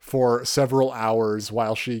for several hours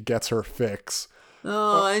while she gets her fix.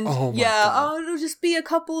 It'll just be a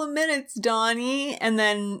couple of minutes, Donnie. And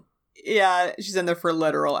then, yeah, she's in there for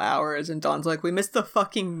literal hours. And Dawn's like, we missed the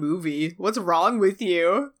fucking movie. What's wrong with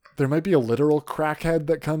you? There might be a literal crackhead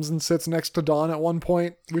that comes and sits next to Dawn at one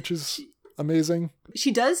point, which is amazing.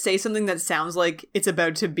 She does say something that sounds like it's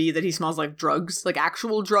about to be that he smells like drugs, like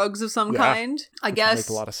actual drugs of some kind. I guess.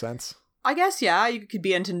 Make a lot of sense. I guess, yeah, you could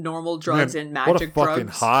be into normal drugs and magic drugs. What a fucking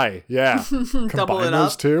high. Yeah. Double it Combine up.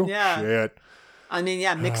 those two? Yeah. Shit. I mean,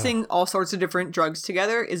 yeah, mixing all sorts of different drugs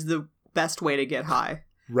together is the best way to get high.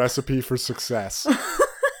 Recipe for success.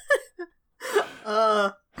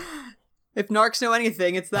 If narcs know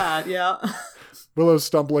anything, it's that, yeah. Willow's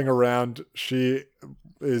stumbling around. She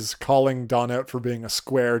is calling Dawn out for being a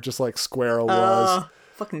square, just like Square was.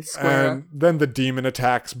 Fucking Square. And then the demon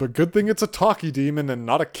attacks, but good thing it's a talky demon and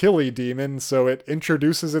not a killy demon, so it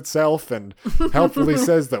introduces itself and helpfully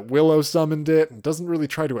says that Willow summoned it and doesn't really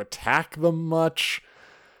try to attack them much.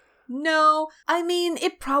 No, I mean,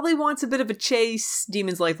 it probably wants a bit of a chase.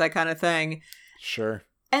 Demons like that kind of thing. Sure.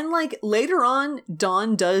 And, like, later on,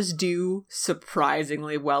 Dawn does do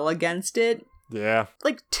surprisingly well against it. Yeah.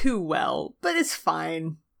 Like, too well. But it's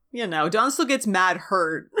fine. You know, Dawn still gets mad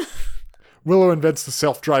hurt. Willow invents the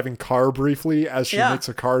self-driving car briefly as she makes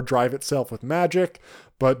a car drive itself with magic.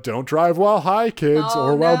 But don't drive while high, kids,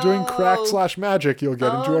 or while doing crack/magic, you'll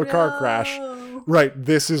get into a car crash. Right,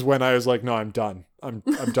 this is when I was like, no, I'm done. I'm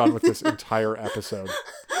done with this entire episode.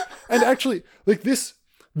 And actually, like, this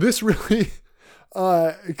really...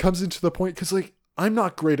 it comes into the point because, like, I'm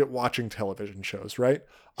not great at watching television shows, right?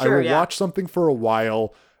 Sure, I will watch something for a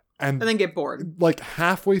while and then get bored. Like,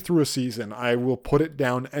 halfway through a season, I will put it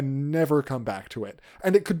down and never come back to it.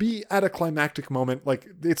 And it could be at a climactic moment. Like,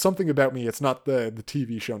 it's something about me. It's not the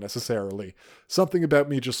TV show necessarily. Something about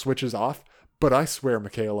me just switches off. But I swear,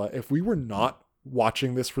 Michaela, if we were not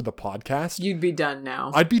watching this for the podcast... You'd be done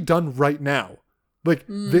now. I'd be done right now. Like,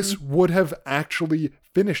 this would have actually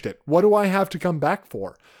finished it. What do I have to come back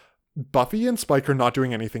for? Buffy and Spike are not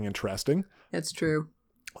doing anything interesting. That's true.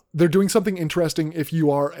 They're doing something interesting if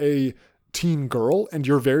you are a teen girl and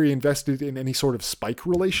you're very invested in any sort of Spike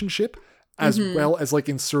relationship, as well as, like,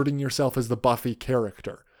 inserting yourself as the Buffy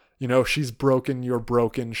character. You know, she's broken, you're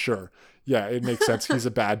broken, sure. Yeah, it makes sense. He's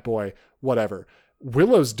a bad boy, whatever.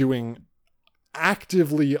 Willow's doing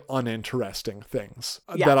actively uninteresting things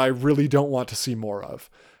that I really don't want to see more of.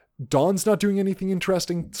 Dawn's not doing anything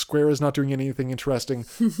interesting. Square is not doing anything interesting.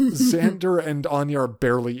 Xander and Anya are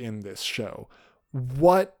barely in this show.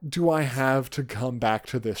 What do I have to come back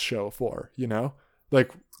to this show for? You know,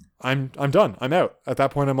 like, I'm done. I'm out. At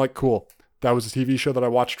that point, I'm like, cool. That was a TV show that I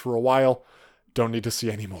watched for a while. Don't need to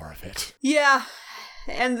see any more of it. Yeah.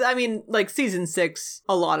 And I mean, like, season 6,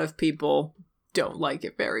 a lot of people don't like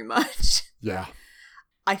it very much. Yeah.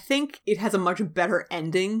 I think it has a much better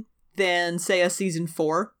ending than, say, a season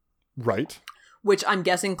 4. Right. Which I'm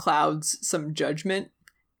guessing clouds some judgment.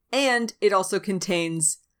 And it also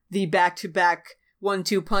contains the back-to-back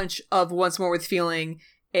 1-2 punch of Once More with Feeling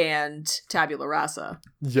and Tabula Rasa.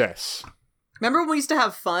 Yes. Remember when we used to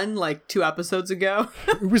have fun, like, 2 episodes ago?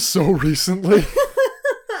 It was so recently.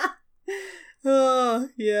 Oh,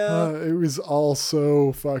 yeah. It was all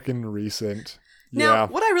so fucking recent. Now,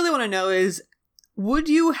 what I really want to know is, would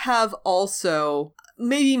you have also,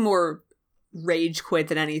 maybe more rage quit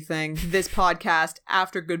than anything, this podcast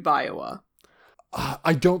after Goodbye Iowa?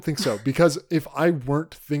 I don't think so, because if I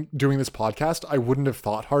weren't doing this podcast, I wouldn't have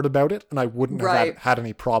thought hard about it, and I wouldn't have had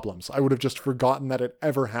any problems. I would have just forgotten that it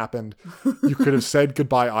ever happened. You could have said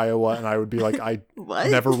Goodbye Iowa, and I would be like, I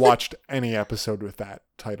never watched any episode with that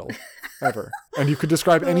title, ever. And you could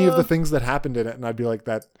describe any of the things that happened in it, and I'd be like,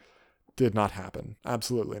 that did not happen.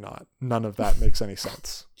 Absolutely not. None of that makes any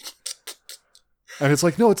sense. And it's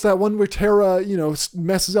like, no, it's that one where Tara, you know,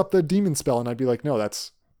 messes up the demon spell, and I'd be like, no,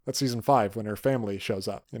 that's season 5 when her family shows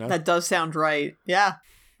up, you know? That does sound right. Yeah.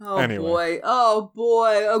 Oh, anyway. boy. Oh,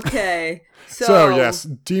 boy. Okay. So yes,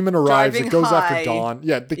 demon arrives. It goes high after Dawn.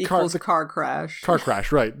 Yeah, the car crash. Car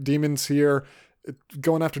crash, right. Demon's here.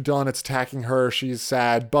 Going after Dawn, it's attacking her. She's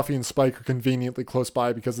sad. Buffy and Spike are conveniently close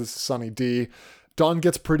by because this is Sunny D. Dawn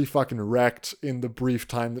gets pretty fucking wrecked in the brief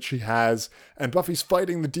time that she has, and Buffy's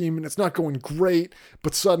fighting the demon. It's not going great,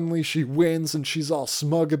 but suddenly she wins and she's all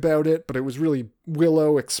smug about it, but it was really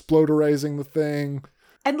Willow exploderizing the thing.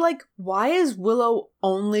 And, like, why is Willow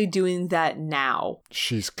only doing that now?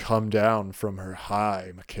 She's come down from her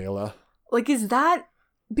high, Michaela. Like, is that...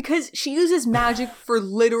 Because she uses magic for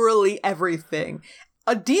literally everything.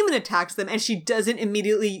 A demon attacks them and she doesn't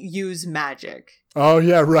immediately use magic. Oh,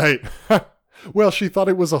 yeah, right. Well, she thought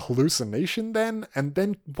it was a hallucination then, and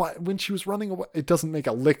then when she was running away, it doesn't make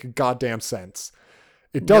a lick of goddamn sense.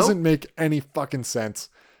 It doesn't make any fucking sense.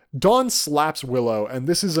 Dawn slaps Willow, and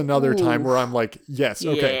this is another time where I'm like, yes,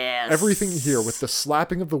 okay, everything here with the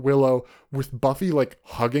slapping of the Willow, with Buffy like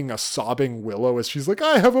hugging a sobbing Willow as she's like,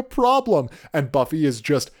 I have a problem, and Buffy is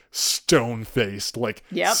just stone-faced, like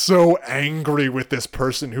so angry with this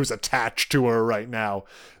person who's attached to her right now.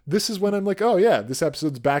 This is when I'm like, oh yeah, this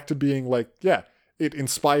episode's back to being like, yeah, it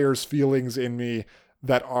inspires feelings in me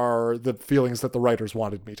that are the feelings that the writers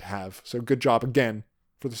wanted me to have. So good job again.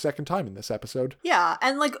 For the second time in this episode. Yeah,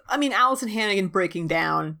 and like, I mean, Allison Hannigan breaking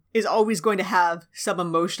down is always going to have some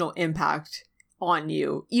emotional impact on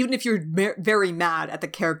you. Even if you're very mad at the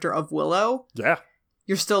character of Willow. Yeah.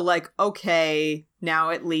 You're still like, okay,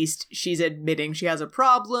 now at least she's admitting she has a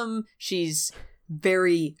problem. She's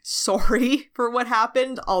very sorry for what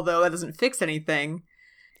happened, although that doesn't fix anything.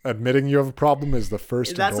 Admitting you have a problem is the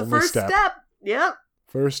first and only step. That's the first step. Yep.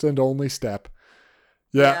 First and only step.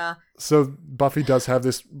 Yeah. So Buffy does have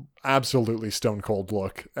this absolutely stone cold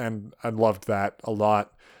look, and I loved that a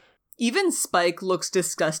lot. Even Spike looks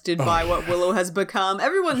disgusted by what Willow has become.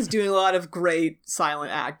 Everyone's doing a lot of great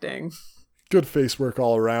silent acting. Good face work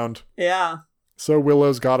all around. Yeah. So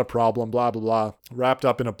Willow's got a problem, blah, blah, blah. Wrapped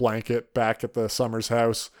up in a blanket back at the Summers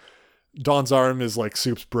house. Dawn's arm is like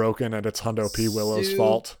soup's broken, and it's Hundo P. Willow's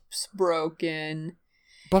fault. Soup's broken.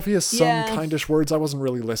 Buffy has some kindish words. I wasn't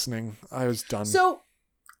really listening. I was done. So...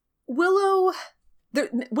 Willow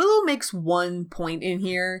makes one point in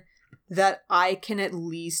here that I can at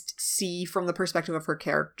least see from the perspective of her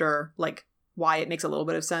character, like why it makes a little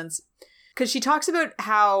bit of sense. Because she talks about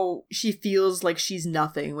how she feels like she's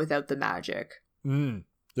nothing without the magic.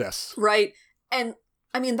 Yes. Right? And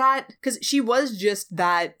I mean that, because she was just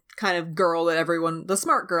that kind of girl that the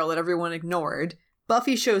smart girl that everyone ignored.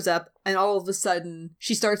 Buffy shows up and all of a sudden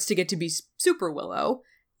she starts to get to be Super Willow.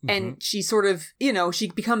 And she sort of, she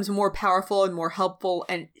becomes more powerful and more helpful,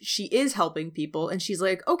 and she is helping people. And she's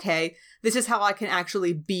like, okay, this is how I can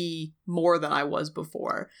actually be more than I was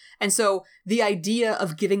before. And so the idea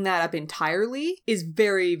of giving that up entirely is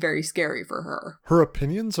very, very scary for her. Her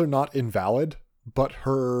opinions are not invalid, but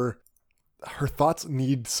her thoughts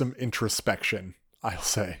need some introspection, I'll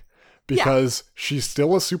say. Because she's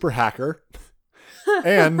still a super hacker,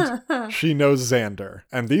 and she knows Xander.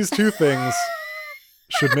 And these two things...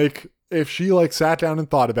 should make, if she like sat down and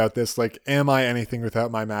thought about this, like, am I anything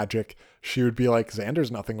without my magic? She would be like,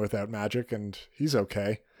 Xander's nothing without magic and he's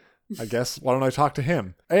okay. I guess, why don't I talk to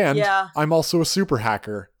him? And I'm also a super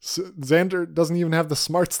hacker. Xander doesn't even have the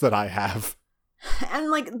smarts that I have.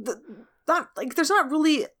 And like, there's not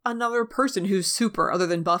really another person who's super other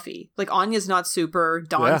than Buffy. Like, Anya's not super,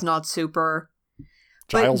 Dawn's not super.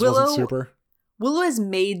 Giles wasn't super. Willow has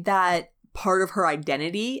made that part of her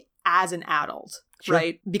identity as an adult. Sure.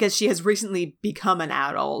 Right? Because she has recently become an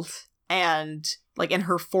adult and, like, in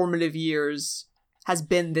her formative years has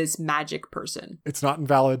been this magic person. It's not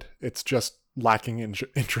invalid. It's just lacking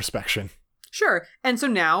introspection. Sure. And so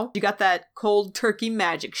now you got that cold turkey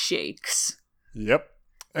magic shakes. Yep.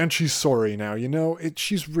 And she's sorry now,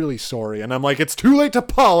 she's really sorry. And I'm like, it's too late to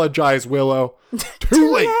apologize, Willow.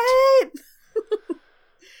 Too late.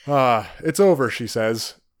 It's over, she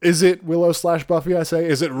says. Is it Willow/Buffy, I say?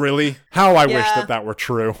 Is it really? How I wish that were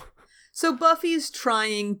true. So Buffy's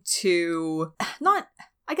trying to,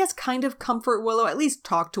 kind of comfort Willow, at least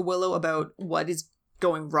talk to Willow about what is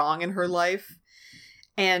going wrong in her life.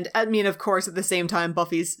 And, I mean, of course, at the same time,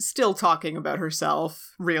 Buffy's still talking about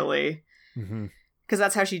herself, really. Because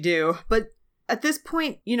that's how she do. but at this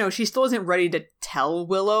point, she still isn't ready to tell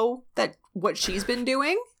Willow that what she's been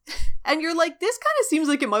doing. And you're like, this kind of seems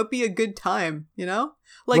like it might be a good time,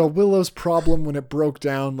 Like, well, Willow's problem when it broke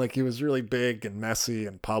down, like, it was really big and messy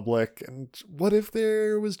and public. And what if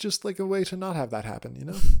there was just, like, a way to not have that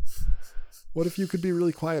happen, What if you could be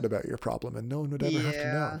really quiet about your problem and no one would ever have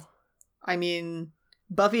to know? I mean,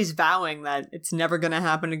 Buffy's vowing that it's never going to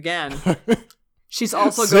happen again. She's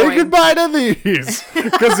also Say goodbye to these,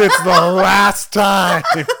 because it's the last time.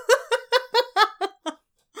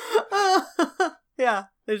 Yeah,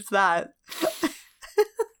 it's that.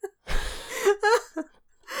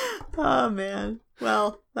 Oh man.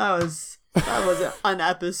 Well, that was an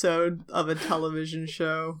episode of a television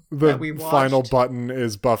show that we The watched. final button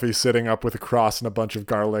is Buffy sitting up with a cross and a bunch of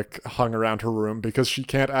garlic hung around her room because she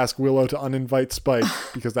can't ask Willow to uninvite Spike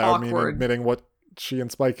because that would mean Awkward. admitting what she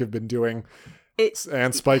and Spike have been doing.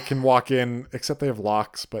 And Spike can walk in, except they have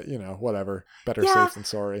locks, but whatever. Better safe than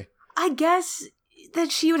sorry. I guess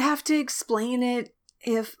that she would have to explain it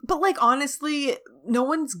but honestly, no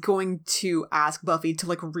one's going to ask Buffy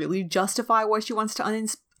to really justify why she wants to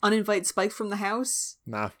uninvite Spike from the house.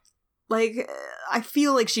 Nah. I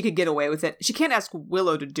feel like she could get away with it. She can't ask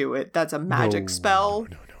Willow to do it. That's a magic spell.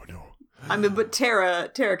 No. I mean, but Tara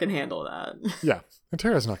can handle that. Yeah. And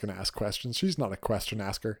Tara's not going to ask questions. She's not a question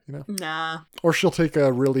asker, Nah. Or she'll take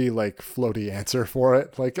a really floaty answer for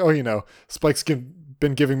it. Spike's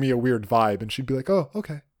been giving me a weird vibe. And she'd be like, oh,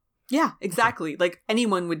 okay. Yeah, exactly.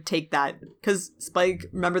 Anyone would take that. Because Spike,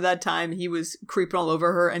 remember that time he was creeping all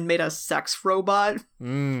over her and made a sex robot?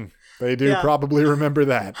 They do probably remember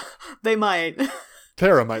that. They might.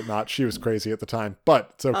 Tara might not. She was crazy at the time,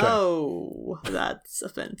 but it's okay. Oh, that's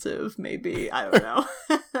offensive, maybe. I don't know.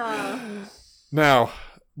 Now,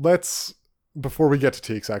 before we get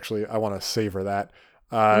to Teeks, actually, I want to savor that.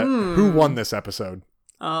 Who won this episode?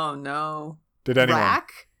 Oh, no. Did anyone?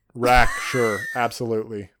 Rack, sure.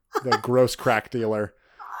 Absolutely. The gross crack dealer.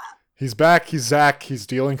 He's back. He's Zach. He's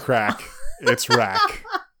dealing crack. It's Rack.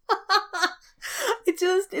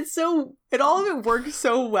 It all of it works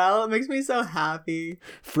so well. It makes me so happy.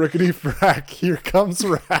 Frickety frack. Here comes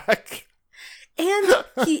Rack. And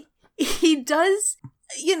he does,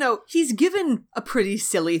 he's given a pretty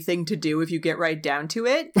silly thing to do if you get right down to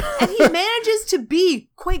it. And he manages to be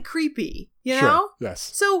quite creepy, you know? Sure,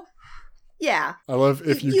 yes. So, yeah. I love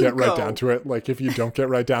if you get right down to it. If you don't get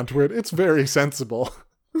right down to it, it's very sensible.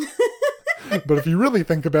 But if you really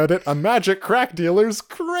think about it, a magic crack dealer's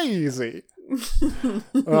crazy.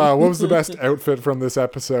 What was the best outfit from this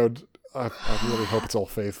episode? I really hope it's Old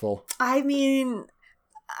Faithful. I mean,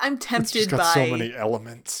 I'm tempted it's just got so many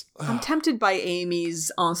elements. I'm tempted by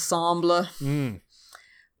Amy's ensemble.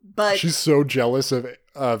 But she's so jealous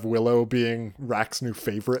of Willow being Rack's new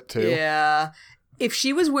favorite too. Yeah. If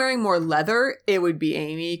she was wearing more leather, it would be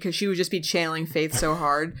Amy because she would just be channeling Faith so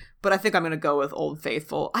hard. But I think I'm going to go with Old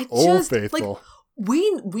Faithful. Old Faithful.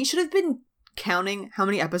 We should have been counting how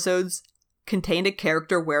many episodes contained a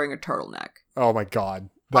character wearing a turtleneck. Oh my god.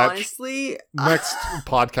 Honestly, next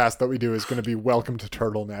podcast that we do is going to be Welcome to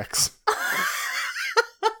Turtlenecks.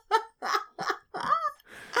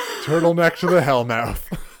 Turtleneck to the Hellmouth.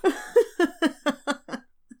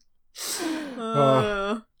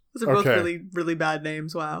 Those are both really, really bad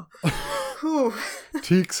names. Wow.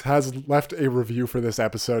 Teeks has left a review for this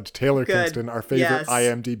episode. Taylor Kingston, our favorite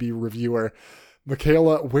IMDb reviewer.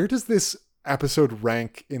 Michaela, where does this episode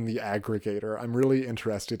rank in the aggregator? I'm really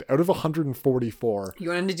interested. Out of 144, you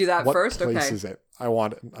wanted to do that first? What place is it? I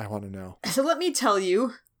want to know. So let me tell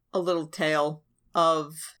you a little tale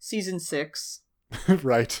of season 6.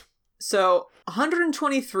 Right. So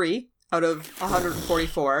 123 out of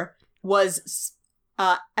 144 was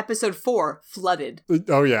episode 4, Flooded.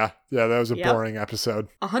 Oh yeah, that was a boring episode.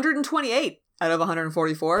 128 out of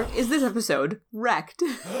 144 is this episode, Wrecked.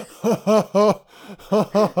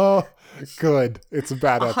 Good. It's a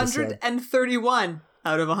bad episode. 131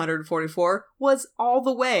 out of 144 was All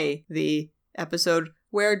the Way, the episode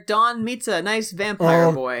where Dawn meets a nice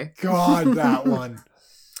vampire boy. God, that one.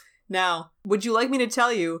 Now, would you like me to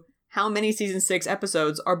tell you how many season 6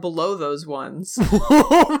 episodes are below those ones?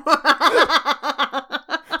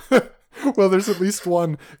 Well, there's at least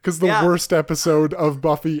one, because the worst episode of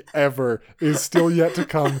Buffy ever is still yet to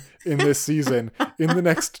come in this season. In the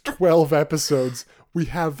next 12 episodes, we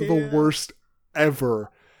have the worst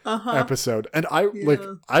ever episode. And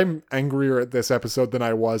I'm angrier at this episode than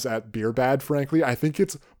I was at Beer Bad, frankly. I think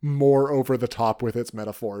it's more over the top with its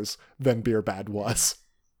metaphors than Beer Bad was.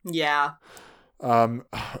 Yeah.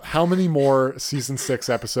 How many more season 6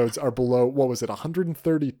 episodes are below, what was it,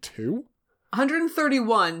 132?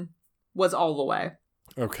 131 was All the Way.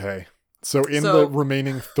 Okay. So the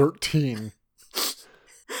remaining 13,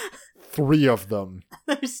 3 of them.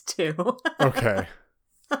 There's 2. Okay.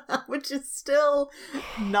 Which is still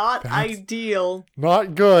not ideal.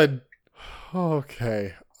 Not good.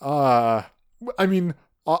 Okay. I mean,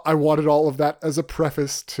 I wanted all of that as a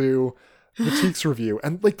preface to the Teeks review.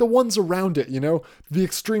 And the ones around it, the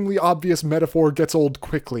extremely obvious metaphor gets old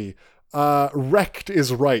quickly. Wrecked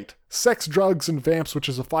is right. Sex, drugs, and vamps, which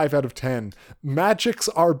is a 5 out of 10. Magics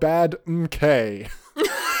are bad, okay.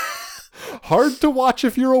 Hard to watch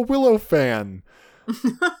if you're a Willow fan.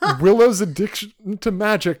 Willow's addiction to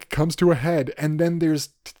magic comes to a head, and then there's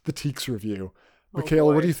the Teeks review.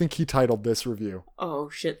 Michaela, what do you think he titled this review? Oh,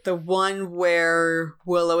 shit. The one where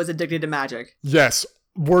Willow is addicted to magic. Yes,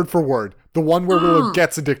 word for word. The one where Willow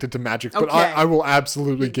gets addicted to magic, but Okay. I will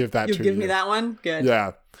absolutely give that to you. You give me that one? Good.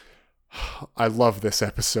 Yeah. I love this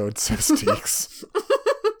episode, says Teeks.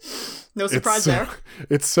 No surprise there.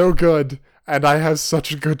 It's so good, and I have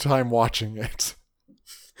such a good time watching it.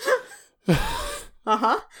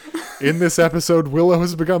 Uh-huh. In this episode, Willow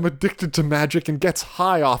has become addicted to magic and gets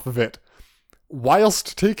high off of it.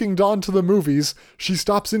 Whilst taking Dawn to the movies, she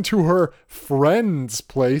stops into her friend's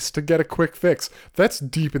place to get a quick fix. That's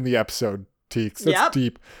deep in the episode, Teeks. That's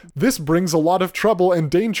deep. This brings a lot of trouble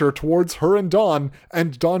and danger towards her and Dawn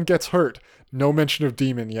gets hurt. No mention of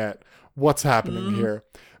Demon yet. What's happening here?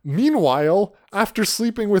 Meanwhile, after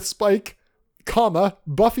sleeping with Spike,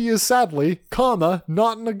 Buffy is sadly,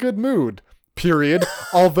 not in a good mood. Period.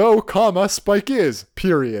 Although, Spike is.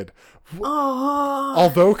 Period.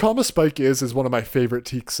 Although, Spike is one of my favorite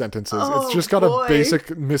Teeks sentences. It's just got a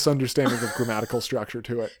basic misunderstanding of grammatical structure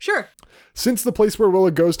to it. Sure. Since the place where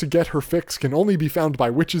Willow goes to get her fix can only be found by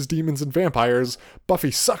witches, demons, and vampires,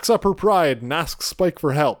 Buffy sucks up her pride and asks Spike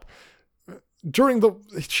for help.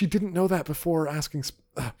 She didn't know that before asking.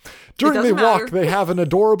 During the walk, they have an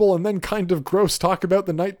adorable and then kind of gross talk about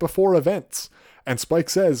the night before events. And Spike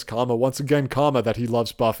says, once again, that he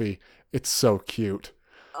loves Buffy. It's so cute.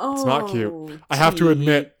 It's not cute. I have to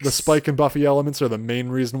admit, the Spike and Buffy elements are the main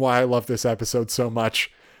reason why I love this episode so much.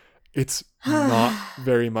 It's not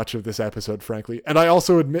very much of this episode, frankly. And I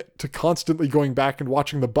also admit to constantly going back and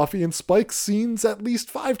watching the Buffy and Spike scenes at least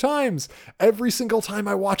 5 times. Every single time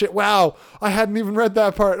I watch it, wow, I hadn't even read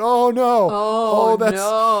that part. Oh, no.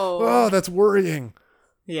 That's worrying.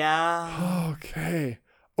 Yeah. Okay.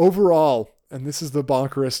 Overall, and this is the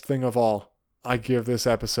bonkerest thing of all, I give this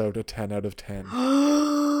episode a 10 out of 10.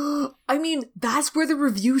 I mean, that's where the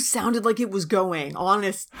review sounded like it was going,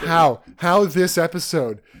 honestly. How this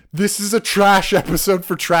episode? This is a trash episode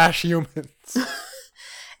for trash humans.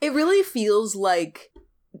 It really feels like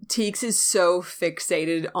Teeks is so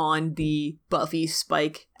fixated on the Buffy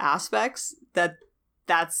Spike aspects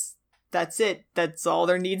that's it. That's all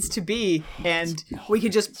there needs to be. And we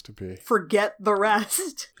could just forget the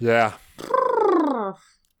rest. Yeah.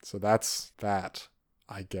 So that's that,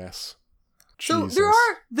 I guess. So Jesus.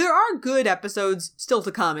 there are good episodes still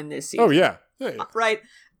to come in this season. Oh, yeah. Right?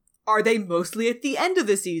 Are they mostly at the end of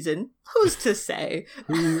the season? Who's to say?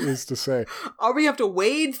 Who is to say? Are we have to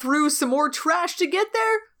wade through some more trash to get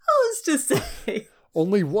there? Who's to say?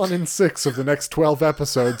 Only 1 in 6 of the next 12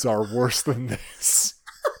 episodes are worse than this.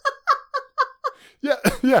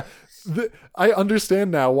 Yeah. I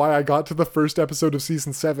understand now why I got to the first episode of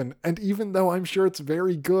season 7, and even though I'm sure it's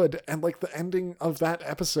very good, and like the ending of that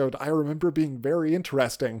episode, I remember being very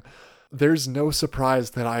interesting, there's no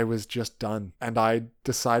surprise that I was just done, and I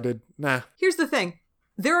decided, nah. Here's the thing.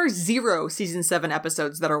 There are 0 season 7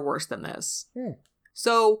 episodes that are worse than this.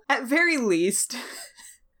 So, at very least,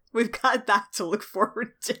 we've got that to look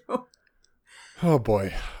forward to. Oh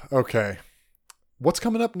boy. Okay. What's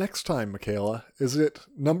coming up next time, Michaela? Is it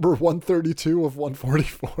number 132 of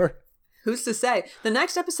 144? Who's to say? The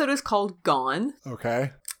next episode is called Gone.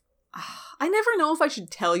 Okay. I never know if I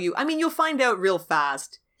should tell you. I mean, you'll find out real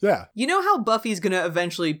fast. Yeah. You know how Buffy's gonna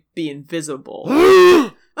eventually be invisible.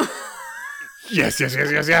 Yes.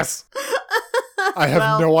 I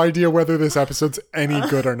have no idea whether this episode's any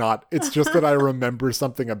good or not. It's just that I remember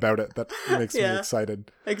something about it that makes me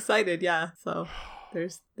excited. Excited, yeah. So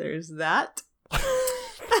there's that.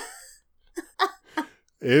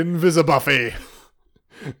 Invisibuffy.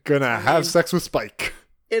 Gonna have sex with Spike.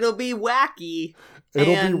 It'll be wacky.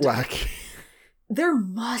 It'll be wacky. There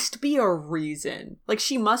must be a reason. Like,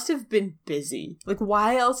 she must have been busy. Like,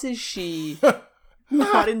 why else is she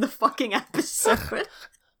not in the fucking episode?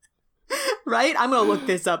 Right? I'm gonna look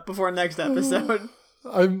this up before next episode.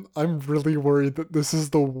 I'm really worried that this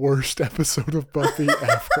is the worst episode of Buffy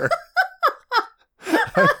ever.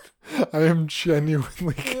 I am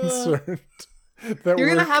genuinely concerned that you're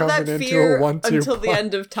gonna have that fear until the punch.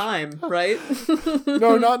 end of time, right?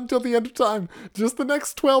 No, not until the end of time. Just the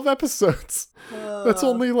next 12 episodes. That's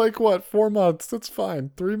only 4 months. That's fine.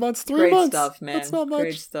 3 months, 3 Great months. Stuff, man. That's not much.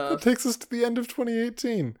 Great stuff. That takes us to the end of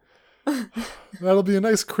 2018. That'll be a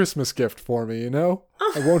nice Christmas gift for me, you know?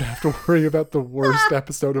 I won't have to worry about the worst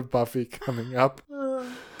episode of Buffy coming up. That'd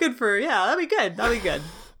be good.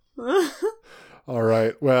 All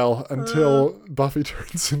right. Well, until Buffy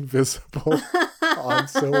turns invisible, I'm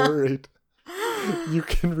so worried. You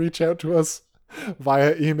can reach out to us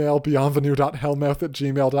via email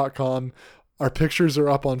beyondthenew.hellmouth@gmail.com. Our pictures are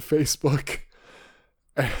up on Facebook.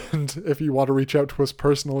 And if you want to reach out to us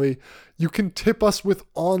personally, you can tip us with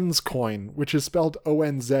ONZ coin, which is spelled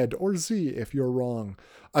ONZ, or Z if you're wrong.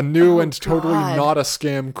 A new and totally not a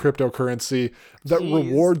scam cryptocurrency that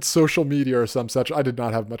rewards social media or some such. I did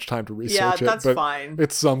not have much time to research that's but fine.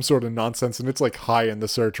 It's some sort of nonsense, and it's like high in the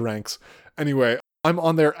search ranks. Anyway, I'm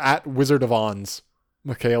on there at Wizard of ONZ.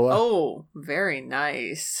 Michaela? Oh, very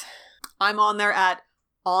nice. I'm on there at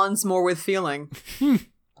ONZ More With Feeling.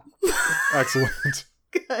 Excellent.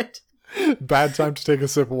 Good. Bad time to take a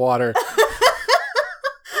sip of water.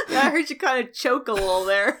 Yeah, I heard you kind of choke a little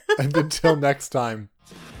there. And until next time,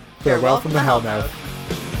 farewell from the Hellmouth.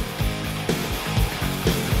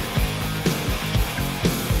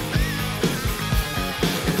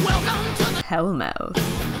 Welcome to the Hellmouth.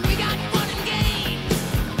 We got fun and games.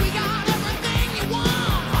 We got everything you want.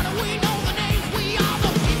 How do we know the names? We are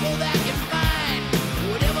the people that can find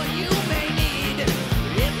whatever you may need.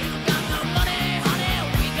 If you got the money, honey,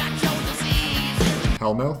 we got your disease.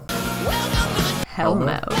 Hellmouth? Welcome to the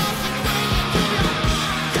Hellmouth.